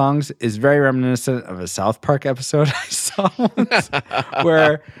Christian songs is very reminiscent of a South Park episode I saw once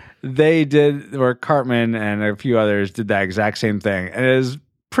where where Cartman and a few others did that exact same thing. And it is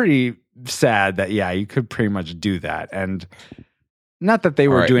pretty sad that, yeah, you could pretty much do that. And not that they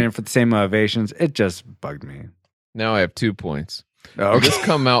were All right. doing it for the same motivations. It just bugged me. Now I have 2 points. Oh, Did this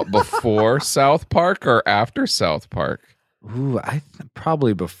come out before South Park or after South Park? Ooh,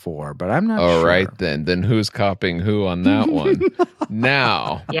 probably before, but I'm not All sure. right, then who's copying who on that one?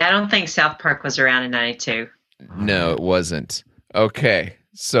 Now, Yeah, I don't think South Park was around in '92. no, it wasn't. Okay,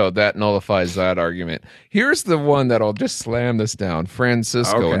 So that nullifies that argument. Here's the one that'll just slam this down.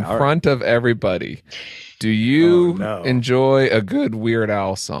 Francisco, Okay, in all right. front of everybody. Do you Oh, no. enjoy a good Weird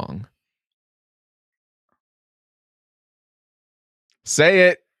Al song? Say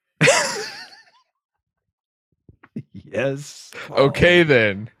it. Yes. Okay,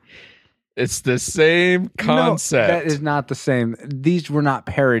 then. It's the same concept. No, that is not the same. These were not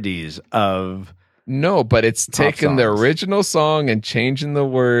parodies of. No, but it's taking the songs. original song and changing the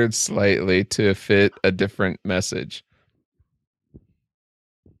words slightly to fit a different message.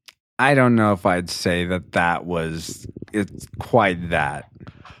 I don't know if I'd say that was. It's quite that.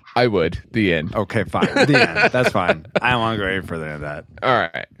 I would. The end. Okay, fine. The end. That's fine. I don't want to go any further than that. All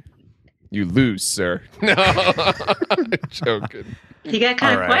right. You lose, sir. No. I'm joking. He got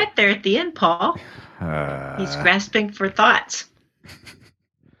kind All of right. quiet there at the end, Paul. He's grasping for thoughts.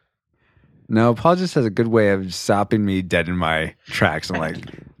 No, Paul just has a good way of stopping me dead in my tracks and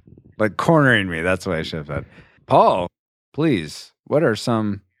like cornering me. That's what I should have said. Paul, please, what are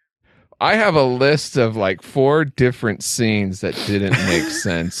some? I have a list of like 4 different scenes that didn't make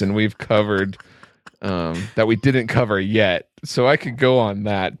sense, and we've covered that we didn't cover yet. So I could go on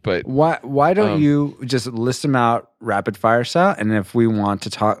that, but Why don't you just list them out rapid fire style, and if we want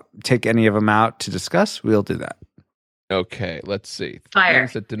to take any of them out to discuss, we'll do that. okay, let's see. Fire.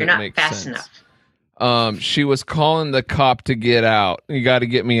 Things that didn't You're not make fast sense. enough. She was calling the cop to get out. You got to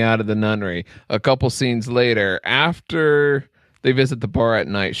get me out of the nunnery. A couple scenes later, after they visit the bar at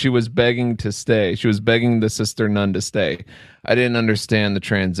night, she was begging to stay. She was begging the sister nun to stay. I didn't understand the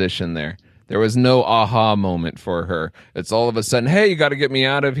transition there. There was no aha moment for her. It's all of a sudden, hey, you got to get me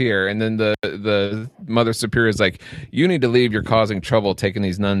out of here. And then the Mother Superior is like, you need to leave. You're causing trouble taking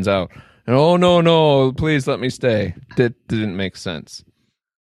these nuns out. And oh, no, please let me stay. That didn't make sense.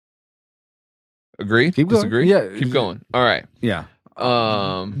 Agree? Keep going. Disagree? Yeah. Keep going. All right. Yeah,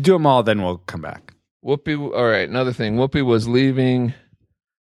 do them all, then we'll come back. Whoopi. All right. Another thing. Whoopi was leaving,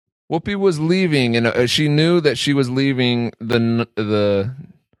 and she knew that she was leaving the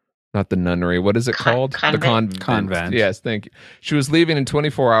not the nunnery. What is it called? Convent. The convent. Convent. Yes, thank you. She was leaving in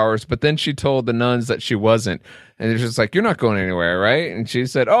 24 hours, but then she told the nuns that she wasn't, and they're just like, "You're not going anywhere, right?" And she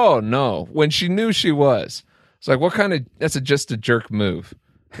said, "Oh no," when she knew she was. It's like, what kind of? That's just a jerk move.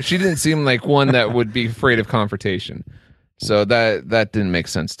 She didn't seem like one that would be afraid of confrontation. So that didn't make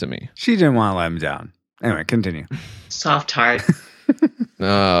sense to me. She didn't want to let him down. Anyway, continue. Soft heart.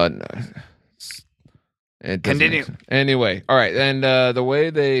 No. It doesn't Continue. make sense. Anyway, all right, and the way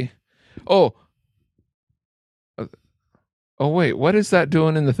they, oh wait, what is that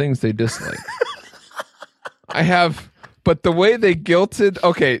doing in the things they dislike? But the way they guilted,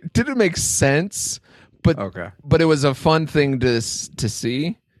 okay, didn't make sense, but Okay. but it was a fun thing to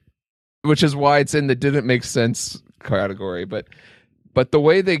see, which is why it's in the didn't make sense category. But the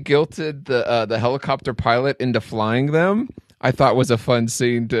way they guilted the helicopter pilot into flying them, I thought was a fun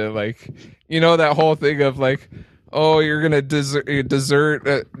scene to like, that whole thing of like, oh, you're gonna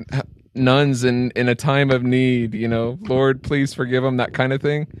desert nuns in a time of need, Lord, please forgive them, that kind of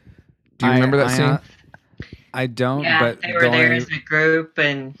thing. Do you remember that scene? I don't. Yeah, but they were there as a group,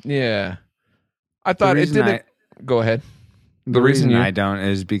 and Yeah, I thought it reason didn't. Go ahead. The reason I don't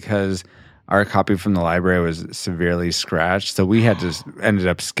is because our copy from the library was severely scratched, so we had to ended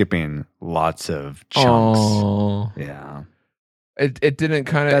up skipping lots of chunks. Oh, Yeah, it didn't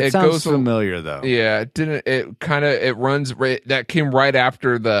kind of. that It sounds goes familiar though. Yeah, it didn't. It kind of. It runs. Right, that came right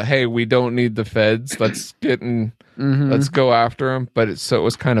after the. Hey, we don't need the feds. Let's get in. Mhm. Let's go after them. But it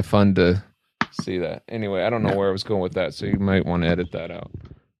was kind of fun to see that. Anyway, I don't know where I was going with that, so you might want to edit that out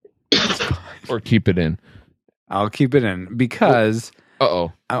or keep it in. I'll keep it in because.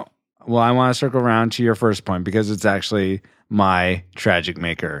 Uh-oh. Well, I want to circle around to your first point because it's actually my tragic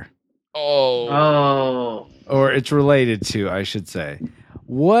maker. oh, Or it's related to, I should say.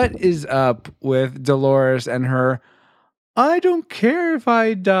 What is up with Dolores and her, I don't care if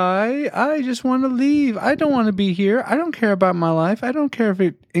I die. I just want to leave. I don't want to be here. I don't care about my life. I don't care if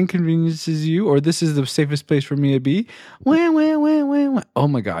it inconveniences you or this is the safest place for me to be. Wah, wah, wah, wah, wah. Oh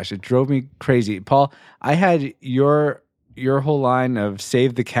my gosh, it drove me crazy. Paul, I had your whole line of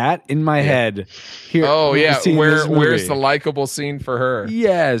save the cat in my head. Here, Oh yeah, seeing this where's movie. the likable scene for her?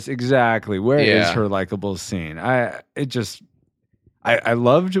 Yes, exactly. Where is Yeah. her likable scene? I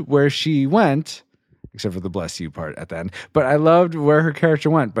loved where she went, except for the bless you part at the end. But I loved where her character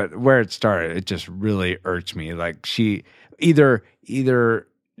went. But where it started, it just really irked me. Like she either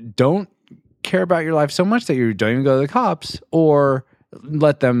don't care about your life so much that you don't even go to the cops, or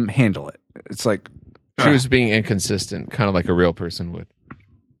let them handle it. It's like She was being inconsistent, kind of like a real person would.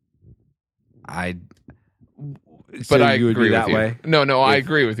 So But I you would agree be that with you. way? No, I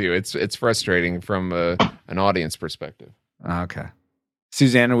agree with you. It's frustrating from an audience perspective. Okay.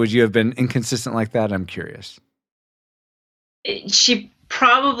 Susanna, would you have been inconsistent like that? I'm curious. She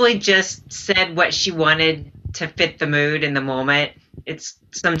probably just said what she wanted to fit the mood in the moment. It's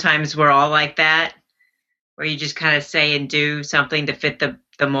sometimes we're all like that, where you just kind of say and do something to fit the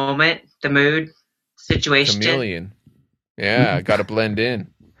moment, the mood, situation. Chameleon. Yeah, got to blend in.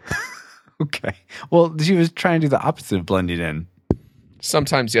 Okay. Well, she was trying to do the opposite of blending in.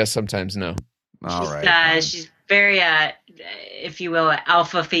 Sometimes yes, sometimes no. All right. She's very, if you will,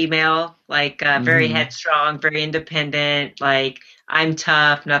 alpha female, like very headstrong, very independent. Like, I'm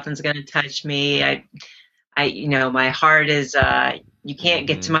tough. Nothing's going to touch me. My heart is, you can't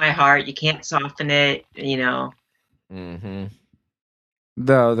get to my heart. You can't soften it, Mm-hmm.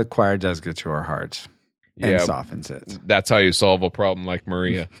 Though the choir does get to her heart and Yeah, softens it. that's how you solve a problem like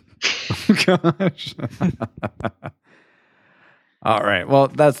Maria. Gosh. All right. Well,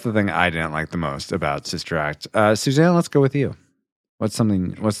 that's the thing I didn't like the most about Sister Act. Suzanne, let's go with you. What's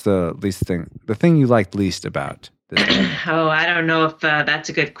the thing you liked least about this movie? Oh, I don't know if that's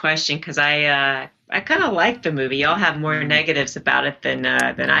a good question, because I kind of like the movie. Y'all have more negatives about it than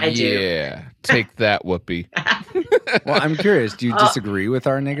I do. Yeah, take that, Whoopi. Well, I'm curious. Do you disagree with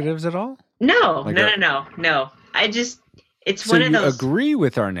our negatives at all? No. I just, it's So one of you those. agree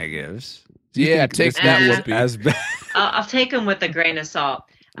with our negatives? Do you Yeah, think take this that, movie is Whoopi. as bad? I'll take them with a grain of salt.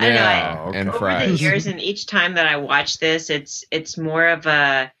 I don't Yeah, know. and Over fries. the years, and each time that I watch this, it's more of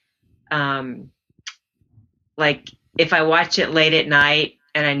a, like, if I watch it late at night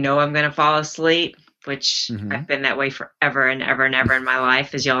and I know I'm going to fall asleep, which I've been that way forever and ever and ever in my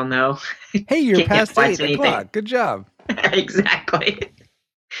life, as y'all know. Hey, you're Can't past watch 8 anything. o'clock. Good job. Exactly.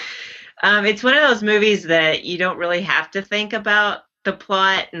 It's one of those movies that you don't really have to think about the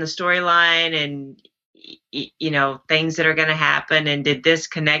plot and the storyline and things that are going to happen and did this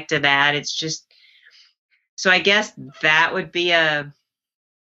connect to that. It's just, so I guess that would be a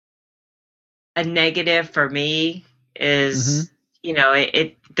negative for me is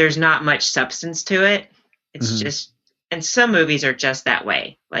there's not much substance to it. It's just, and some movies are just that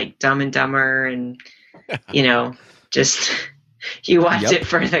way, like Dumb and Dumber, and just you watch it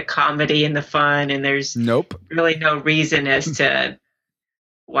for the comedy and the fun, and there's really no reason as to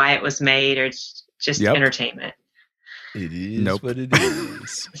why it was made, or it's just entertainment. It is what it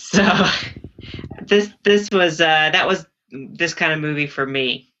is. So this was that was this kind of movie for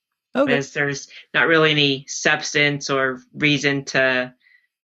me. Okay. Because there's not really any substance or reason to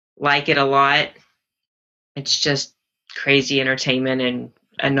like it a lot. It's just crazy entertainment and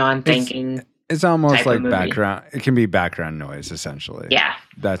a non-thinking. It's almost type like of movie. background. It can be background noise, essentially. Yeah.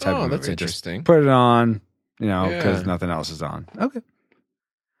 That type of movie. That's interesting. Just put it on, because Yeah. nothing else is on. Okay.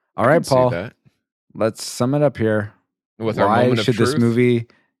 All I right, can see Paul. that. Let's sum it up here. With our Why moment of should this truth? movie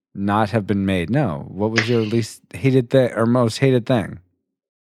not have been made? No. What was your least hated thing or most hated thing?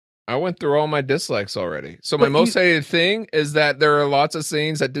 I went through all my dislikes already. So my But most hated thing is that there are lots of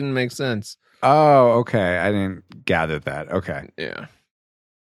scenes that didn't make sense. Oh, okay. I didn't gather that. Okay. Yeah.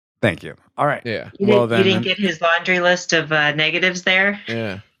 Thank you. All right. Yeah. You didn't get his laundry list of negatives there?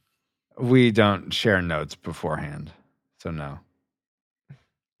 Yeah. We don't share notes beforehand. So no.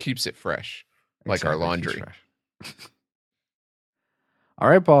 Keeps it fresh. Like our Exactly, laundry. keeps fresh. All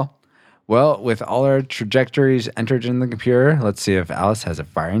right, Paul. Well, with all our trajectories entered in the computer, let's see if Alice has a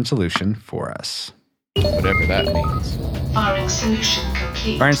firing solution for us. Whatever that means. Firing solution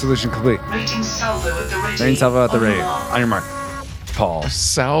complete. Firing solution complete. Rating salvo at the ready. Rain salvo at the On ready. mark. On your mark. Paul.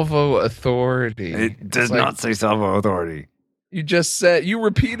 Salvo authority. It does It's like- not say salvo authority. You just said, you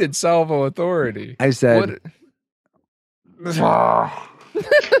repeated salvo authority. I said.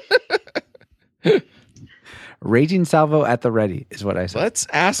 Raging salvo at the ready is what I said. Let's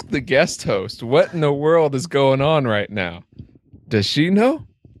ask the guest host what in the world is going on right now. Does she know?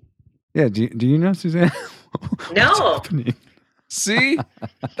 Yeah, do you know, Suzanne? No. What's happening? See?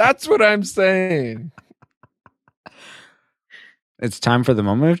 That's what I'm saying. It's time for the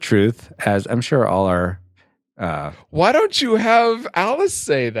moment of truth, as I'm sure all our Why don't you have Alice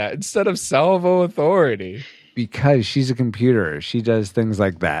say that instead of salvo authority? because she's a computer, she does things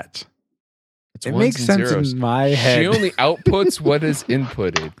like that. It's It ones makes and sense zeros. in my head. She only outputs what is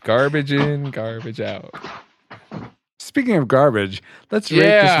inputted. Garbage in, garbage out. Speaking of garbage, let's rate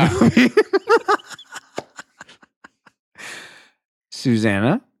Yeah. this movie.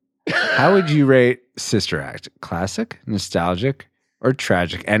 Susanna, how would you rate Sister Act? Classic, nostalgic, or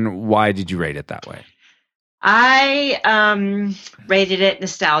tragic? And why did you rate it that way? I rated it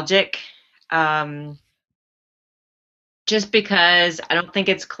nostalgic. Just because I don't think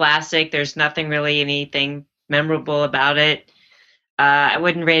it's classic. There's nothing really anything memorable about it. I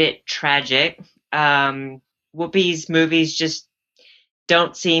wouldn't rate it tragic. Whoopi's movies just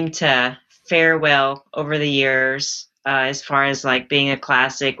don't seem to fare well over the years, as far as like being a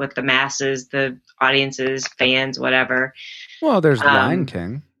classic with the masses, the audiences, fans, whatever. Well, there's Lion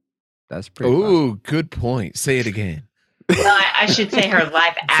King. That's pretty. Ooh, good point. Say it again. Well, I should say her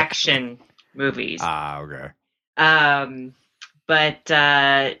live action movies. Okay. But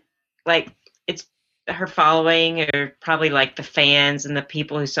like it's her following, or probably like the fans and the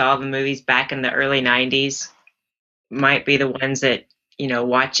people who saw the movies back in the early 90s might be the ones that,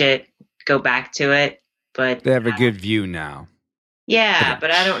 watch it, go back to it. But they have a good view now. Yeah,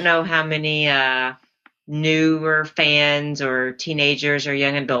 but I don't know how many newer fans or teenagers or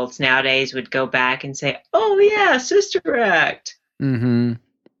young adults nowadays would go back and say, "Oh yeah, Sister Act." Mm-hmm.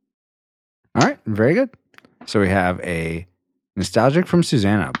 All right, very good. So we have a nostalgic from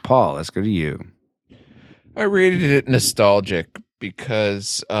Susanna. Paul, let's go to you. I rated it nostalgic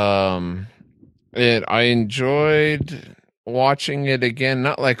because I enjoyed watching it again.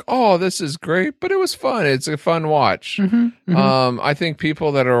 Not like, oh, this is great, but it was fun. It's a fun watch. Mm-hmm, mm-hmm. I think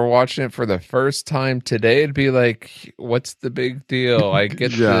people that are watching it for the first time today would be like, what's the big deal? I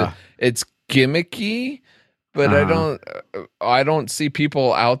get it's gimmicky, but I don't see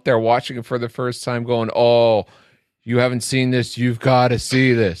people out there watching it for the first time going, oh, you haven't seen this, you've got to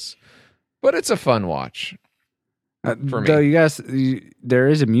see this. But it's a fun watch. For me. Though you guys, there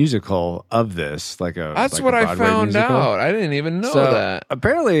is a musical of this, that's like what a I Broadway found musical. out. I didn't even know that.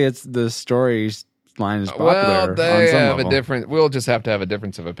 Apparently, it's the story line is popular. Well, they on some have level. a different. We'll just have to have a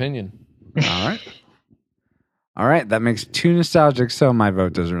difference of opinion. All right. That makes 2 nostalgic, so my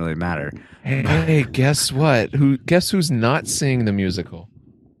vote doesn't really matter. Hey, guess what? Guess who's not seeing the musical?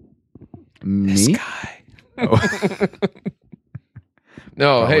 Me? This guy. Oh.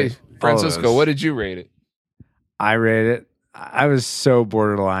 No, Probably hey, Francisco, follows. what did you rate it? I rate it. I was so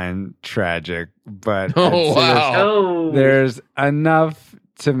borderline tragic, but Oh, wow. Oh, there's enough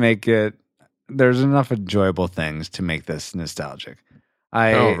to make it. There's enough enjoyable things to make this nostalgic.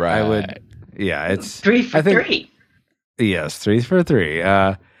 I would. Yeah, it's 3 for 3. Yes, 3 for 3.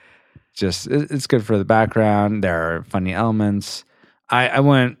 It's good for the background. There are funny elements. I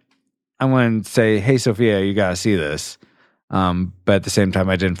wouldn't say, hey Sophia, you gotta see this. But at the same time,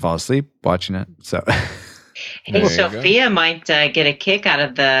 I didn't fall asleep watching it. So, Hey, Sophia might get a kick out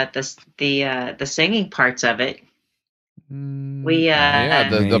of the singing parts of it. We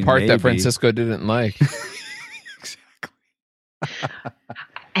the part that Francisco didn't like.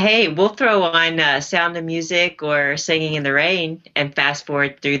 Hey, we'll throw on Sound of Music or Singing in the Rain and fast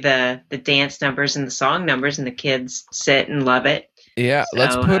forward through the dance numbers and the song numbers, and the kids sit and love it. Yeah, So,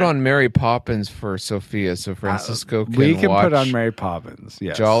 let's put on Mary Poppins for Sophia, so Francisco can watch put on Mary Poppins.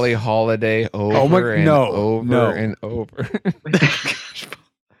 Yes. Jolly Holiday over and over and over.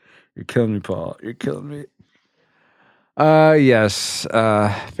 You're killing me, Paul. You're killing me. Yes,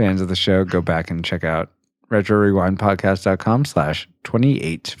 fans of the show, go back and check out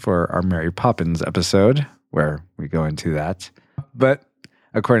retrorewindpodcast.com/28 for our Mary Poppins episode, where we go into that. But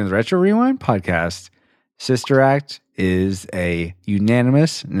according to the Retro Rewind podcast, Sister Act is a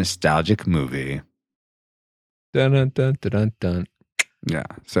unanimous nostalgic movie. Dun, dun, dun, dun, dun, dun. Yeah.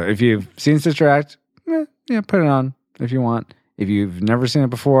 So if you've seen Sister Act, put it on if you want. If you've never seen it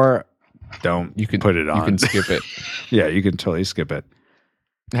before, you can put it on. You can skip it. Yeah, you can totally skip it.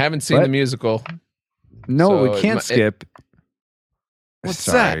 I haven't seen the musical. No, So we can't skip. What's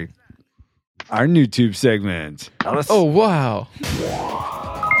Sorry. Our YouTube segment. Oh, wow.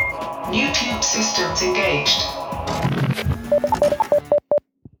 YouTube systems engaged.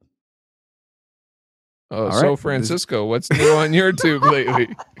 Oh, All so right. Francisco, what's new on your tube lately?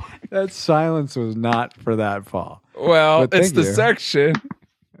 That silence was not for that, Paul. Well, But it's thank the you. section.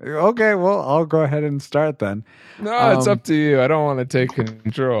 Okay, well, I'll go ahead and start then. No, it's up to you. I don't want to take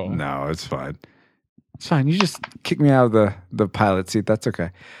control. No, it's fine. It's fine. You just kick me out of the pilot seat. That's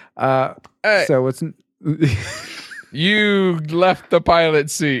okay. Hey. So what's... You left the pilot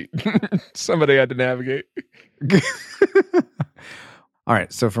seat. Somebody had to navigate. All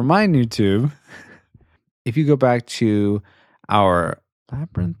right. So for my new tube, if you go back to our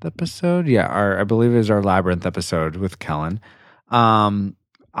Labyrinth episode, I believe it was our Labyrinth episode with Kellen.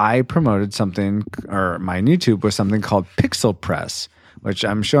 I promoted something, or my new tube was something called Pixel Press, which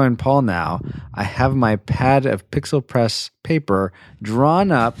I'm showing Paul now. I have my pad of Pixel Press paper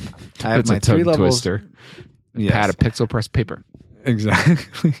drawn up. I have It's my a tongue 3 levels. twister. Yes. Pad of pixel press paper.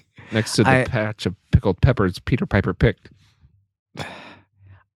 Exactly. Next to the patch of pickled peppers Peter Piper picked.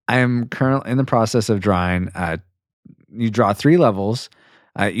 I am currently in the process of drawing. You draw 3 levels.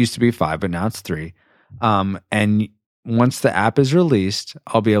 It used to be 5, but now it's 3 And once the app is released,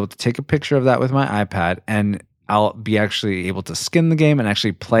 I'll be able to take a picture of that with my iPad, and I'll be actually able to skin the game and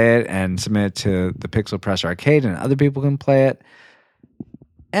actually play it and submit it to the Pixel Press Arcade, and other people can play it.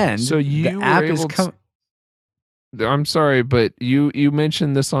 And So you the were app is able I'm sorry, but you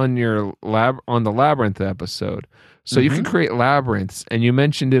mentioned this on your the Labyrinth episode. So you can create labyrinths, and you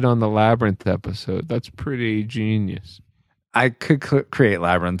mentioned it on the Labyrinth episode. That's pretty genius. I could create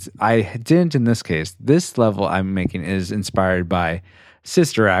labyrinths. I didn't in this case. This level I'm making is inspired by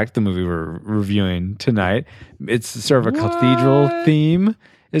Sister Act, the movie we're reviewing tonight. It's sort of a cathedral theme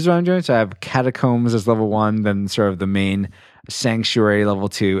is what I'm doing. So I have catacombs as level 1, then sort of the main sanctuary level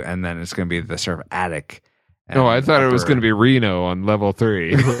 2, and then it's going to be the sort of attic. No, I thought it was going to be Reno on level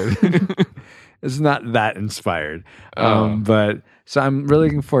 3. It's not that inspired. But so I'm really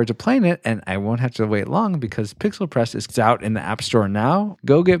looking forward to playing it, and I won't have to wait long because Pixel Press is out in the App Store now.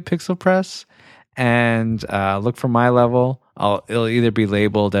 Go get Pixel Press and look for my level. It'll either be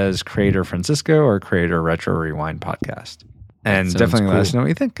labeled as Creator Francisco or Creator Retro Rewind Podcast. And definitely let us know what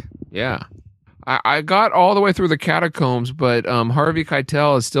you think. Yeah. I got all the way through the catacombs, but Harvey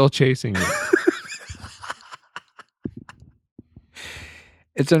Keitel is still chasing me.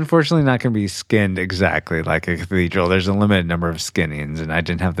 It's unfortunately not going to be skinned exactly like a cathedral. There's a limited number of skinnings, and I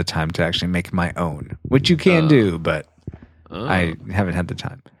didn't have the time to actually make my own, which you can do, but I haven't had the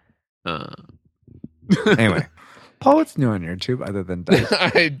time. Anyway, Paul, what's new on YouTube other than dust?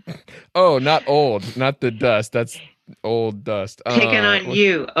 Not old, not the dust. That's old dust. Picking on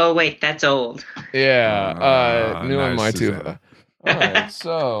you. Oh, wait, that's old. Yeah, new on my tube. Susanna. All right,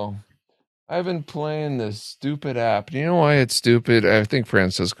 so I've been playing this stupid app. Do you know why it's stupid? I think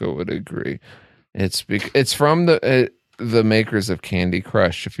Francisco would agree. It's from the makers of Candy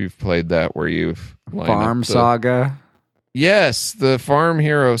Crush. If you've played that, where you've Farm Saga. Yes, the Farm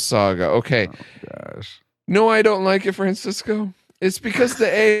Hero Saga. Okay. Oh, gosh. No, I don't like it, Francisco. It's because the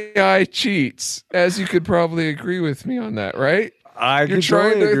AI cheats, as you could probably agree with me on that, right? I could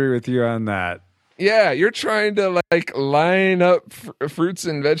totally agree with you on that. Yeah, you're trying to line up fruits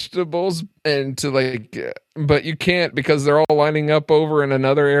and vegetables and to but you can't because they're all lining up over in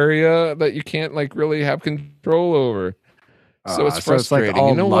another area that you can't really have control over. So it's frustrating. So it's all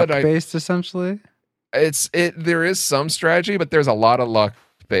you know luck what? based essentially. There is some strategy, but there's a lot of luck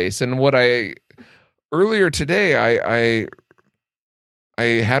based. And earlier today, I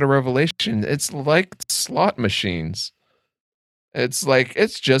had a revelation. It's like slot machines.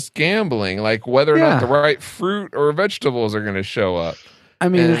 It's just gambling, whether or not the right fruit or vegetables are going to show up. I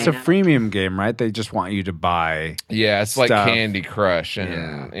mean, it's a freemium game, right? They just want you to buy. Yeah, it's stuff. like Candy Crush,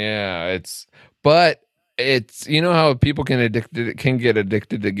 and but it's how people can get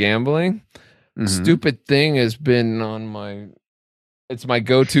addicted to gambling. Mm-hmm. Stupid Thing has been it's my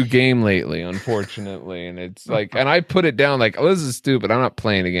go-to game lately, unfortunately, and it's and I put it down oh, this is stupid. I'm not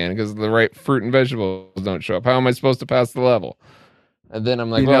playing again because the right fruit and vegetables don't show up. How am I supposed to pass the level? And then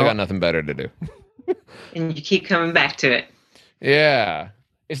I'm like, I got nothing better to do. And you keep coming back to it. Yeah.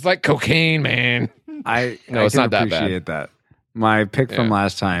 It's like cocaine, man. It's not that bad. That. My pick from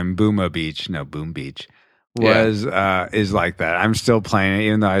last time, Boom Beach, is like that. I'm still playing it,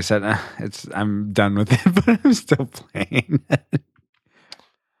 even though I said I'm done with it, but I'm still playing it.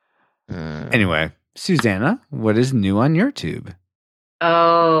 Anyway, Susanna, what is new on your tube?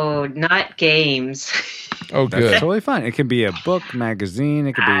 Oh, not games. Oh, good. That's totally fine. It can be a book, magazine.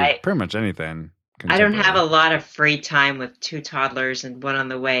 It could be pretty much anything. I don't have a lot of free time with 2 toddlers and 1 on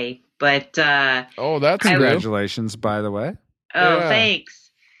the way, but that's congratulations, by the way. Oh, thanks.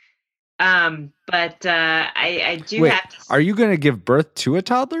 But I do have to. Are you going to give birth to a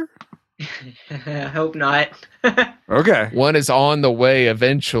toddler? I hope not. Okay. One is on the way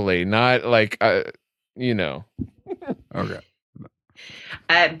eventually, not okay.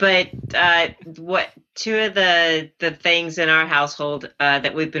 But what 2 of the things in our household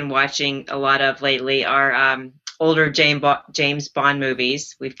that we've been watching a lot of lately are older James Bond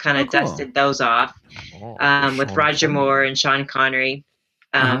movies. We've kind of dusted those off with Roger Moore and Sean Connery.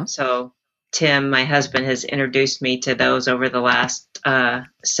 So Tim, my husband, has introduced me to those over the last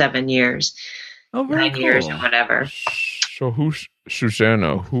 7 years. Oh, very 9 years or whatever. So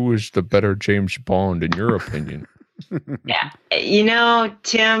Susanna, who is the better James Bond in your opinion? Yeah.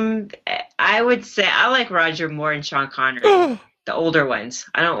 Tim, I would say I like Roger Moore and Sean Connery, the older ones.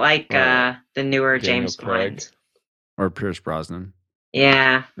 I don't like the newer James Bond. Or Pierce Brosnan.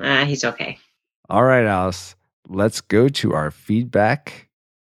 Yeah, he's okay. All right, Alice. Let's go to our feedback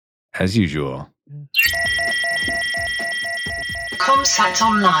as usual. ComSat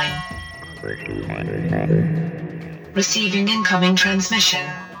online. Receiving incoming transmission.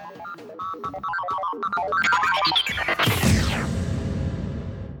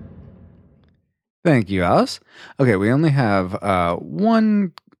 Thank you, Alice. Okay, we only have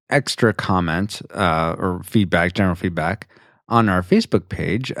one extra comment or feedback, general feedback, on our Facebook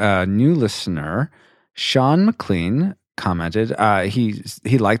page. A new listener, Sean McLean, commented.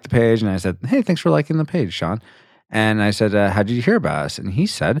 He liked the page, and I said, "Hey, thanks for liking the page, Sean." And I said, "How did you hear about us?" And he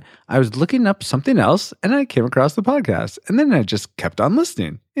said, "I was looking up something else, and I came across the podcast, and then I just kept on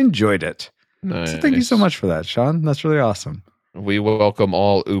listening. Enjoyed it." Nice. So thank you so much for that, Sean. That's really awesome. We welcome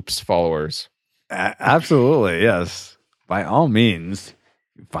all Oops followers. Absolutely, yes. By all means,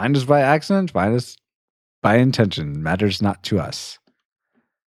 find us by accident, find us by intention. Matters not to us.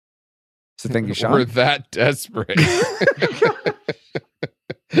 So thank you, Sean. We're that desperate.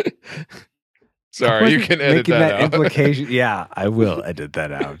 Sorry, you can edit Making that out. implication. Yeah, I will edit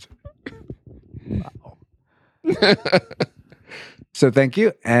that out. Wow. So thank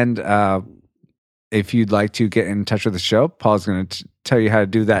you. And if you'd like to get in touch with the show, Paul's going to tell you how to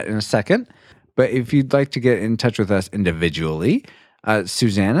do that in a second. But if you'd like to get in touch with us individually,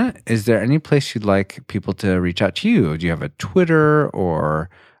 Susanna, is there any place you'd like people to reach out to you? Do you have a Twitter, or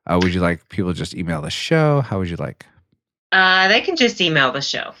would you like people to just email the show? How would you like? They can just email the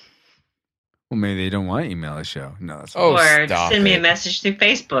show. Well, maybe they don't want to email the show. No, that's Oh, or stop send me a it. message through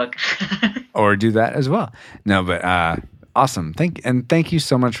Facebook. or do that as well. No, but awesome. Thank you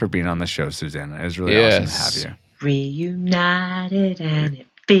so much for being on the show, Susanna. It was really awesome to have you. Reunited and it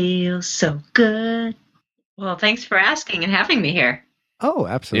feels so good. Well, thanks for asking and having me here. Oh,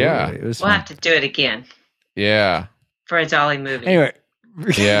 absolutely. Yeah. It was We'll fun. have to do it again Yeah. for a Dolly movie. Anyway,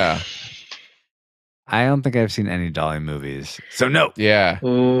 Yeah. I don't think I've seen any Dolly movies. So no. Yeah.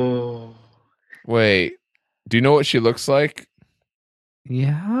 Oh. Wait. Do you know what she looks like?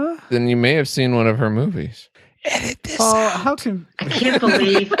 Yeah. Then you may have seen one of her movies. Edit this Paul, out. how can I can't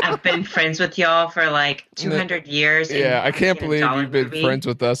believe I've been friends with y'all for like 200 years. and Yeah, I haven't can't seen a believe Dolly you've been movie. friends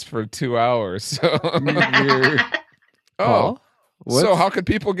with us for 2 hours. So, You're- oh, Paul? so What's- how could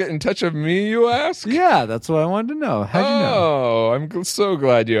people get in touch with me? You ask? Yeah, that's what I wanted to know. How'd you know? Oh, I'm so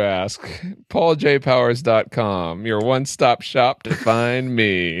glad you asked. PaulJPowers.com, your one-stop shop to find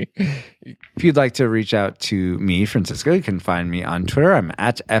me. If you'd like to reach out to me, Francisco, you can find me on Twitter. I'm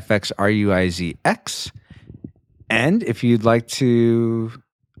at FXRUIZX. And if you'd like to...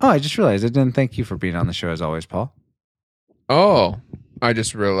 Oh, I just realized I didn't thank you for being on the show as always, Paul. Oh, I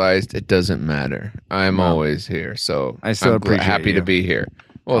just realized it doesn't matter. I'm No. always here, so I still I'm appreciate happy you. to be here.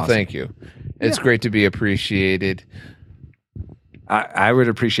 Well, Awesome. thank you. It's Yeah. great to be appreciated. I would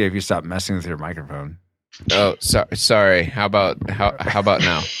appreciate if you stopped messing with your microphone. Oh, sorry. How about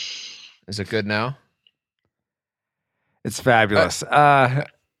now? Is it good now? It's fabulous. And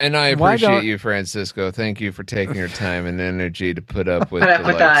I Why appreciate don't- you, Francisco. Thank you for taking your time and energy to put up with Put up the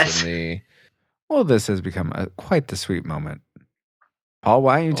with likes us. of me. Well, this has become quite the sweet moment. Paul,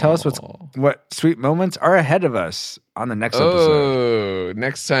 why don't you tell us Oh. what sweet moments are ahead of us on the next episode? Oh,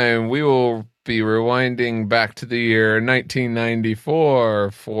 next time we will be rewinding back to the year 1994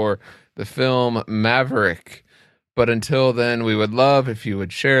 for the film Maverick. But until then, we would love if you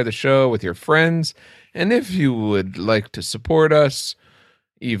would share the show with your friends. And if you would like to support us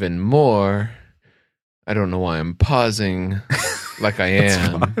even more, I don't know why I'm pausing like I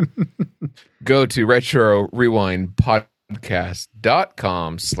am. Go to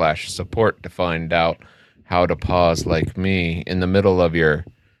retrorewindpodcast.com/support to find out how to pause like me in the middle of your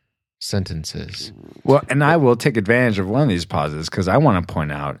sentences. Well, and I will take advantage of one of these pauses because I want to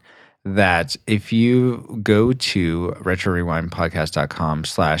point out that if you go to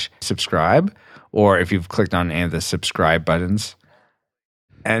retrorewindpodcast.com/subscribe, or if you've clicked on any of the subscribe buttons,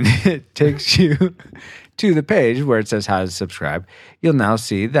 and it takes you to the page where it says how to subscribe, you'll now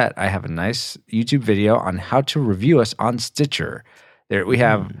see that I have a nice YouTube video on how to review us on Stitcher. There we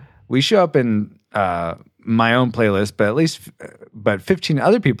show up in my own playlist, but 15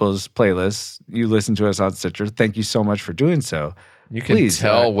 other people's playlists. You listen to us on Stitcher. Thank you so much for doing so. You can Please,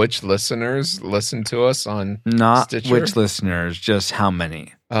 tell which listeners listen to us on Not Stitcher? which listeners, just how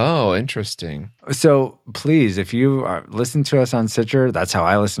many. Oh, interesting. So please, if you listen to us on Stitcher, that's how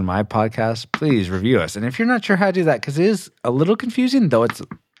I listen to my podcast, please review us. And if you're not sure how to do that, because it is a little confusing, though it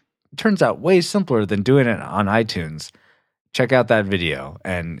turns out way simpler than doing it on iTunes, check out that video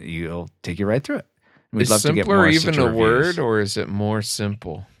and you'll take you right through it. We'd Is love to get simpler more even Stitcher a word, reviews. or is it more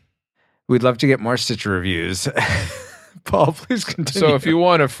simple? We'd love to get more Stitcher reviews. Paul, please continue. So if you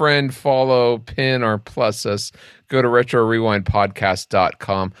want a friend, follow, pin, or plus us, go to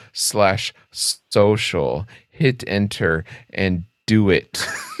retrorewindpodcast.com/social, hit enter, and do it.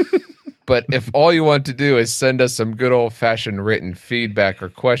 But if all you want to do is send us some good old-fashioned written feedback or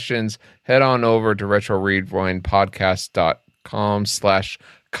questions, head on over to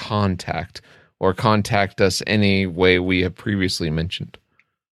retrorewindpodcast.com/contact, or contact us any way we have previously mentioned.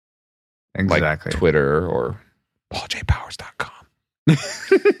 Exactly. Like Twitter or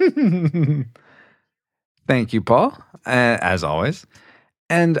pauljpowers.com. Thank you, Paul, as always.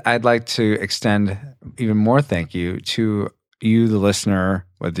 And I'd like to extend even more thank you to you, the listener,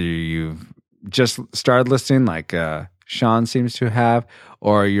 whether you've just started listening like Sean seems to have,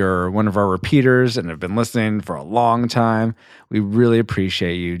 or you're one of our repeaters and have been listening for a long time. We really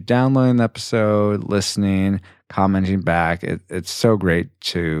appreciate you downloading the episode, listening, commenting back. It's so great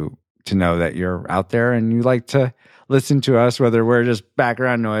to know that you're out there and you like to listen to us, whether we're just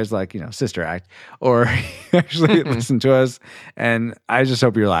background noise like, Sister Act, or you actually listen to us. And I just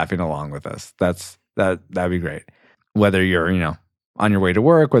hope you're laughing along with us. That'd be great. Whether you're, on your way to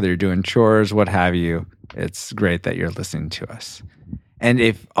work, whether you're doing chores, what have you, it's great that you're listening to us. And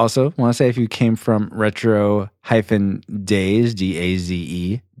if also want to say, if you came from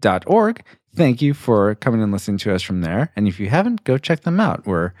retro-daze.org, thank you for coming and listening to us from there. And if you haven't, go check them out.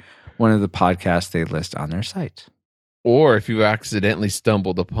 We're one of the podcasts they list on their site. Or if you accidentally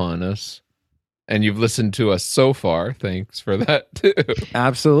stumbled upon us and you've listened to us so far, thanks for that too.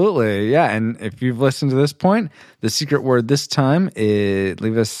 Absolutely. Yeah. And if you've listened to this point, the secret word this time is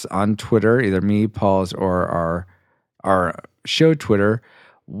leave us on Twitter, either me, Paul's, or our show Twitter.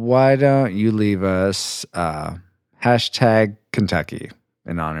 Why don't you leave us hashtag Kentucky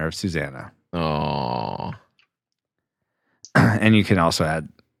in honor of Susanna? Oh. And you can also add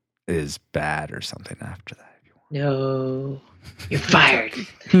is bad or something after that. No, you're fired.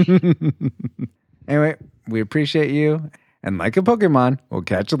 Anyway, we appreciate you. And like a Pokemon, we'll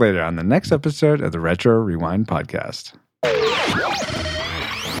catch you later on the next episode of the Retro Rewind Podcast.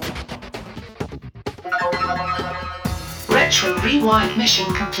 Retro Rewind mission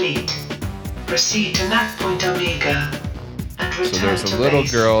complete. Proceed to Nav Point Omega and return So there's to a little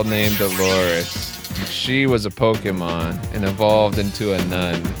base. girl named Dolores. She was a Pokemon and evolved into a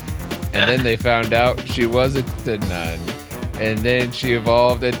nun. And then they found out she wasn't a nun. And then she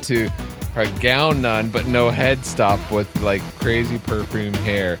evolved into her gown nun, but no head stop with like crazy perfume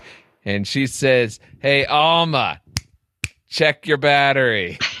hair. And she says, "Hey, Alma, check your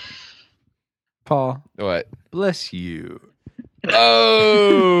battery." Paul, What? bless you.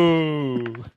 Oh!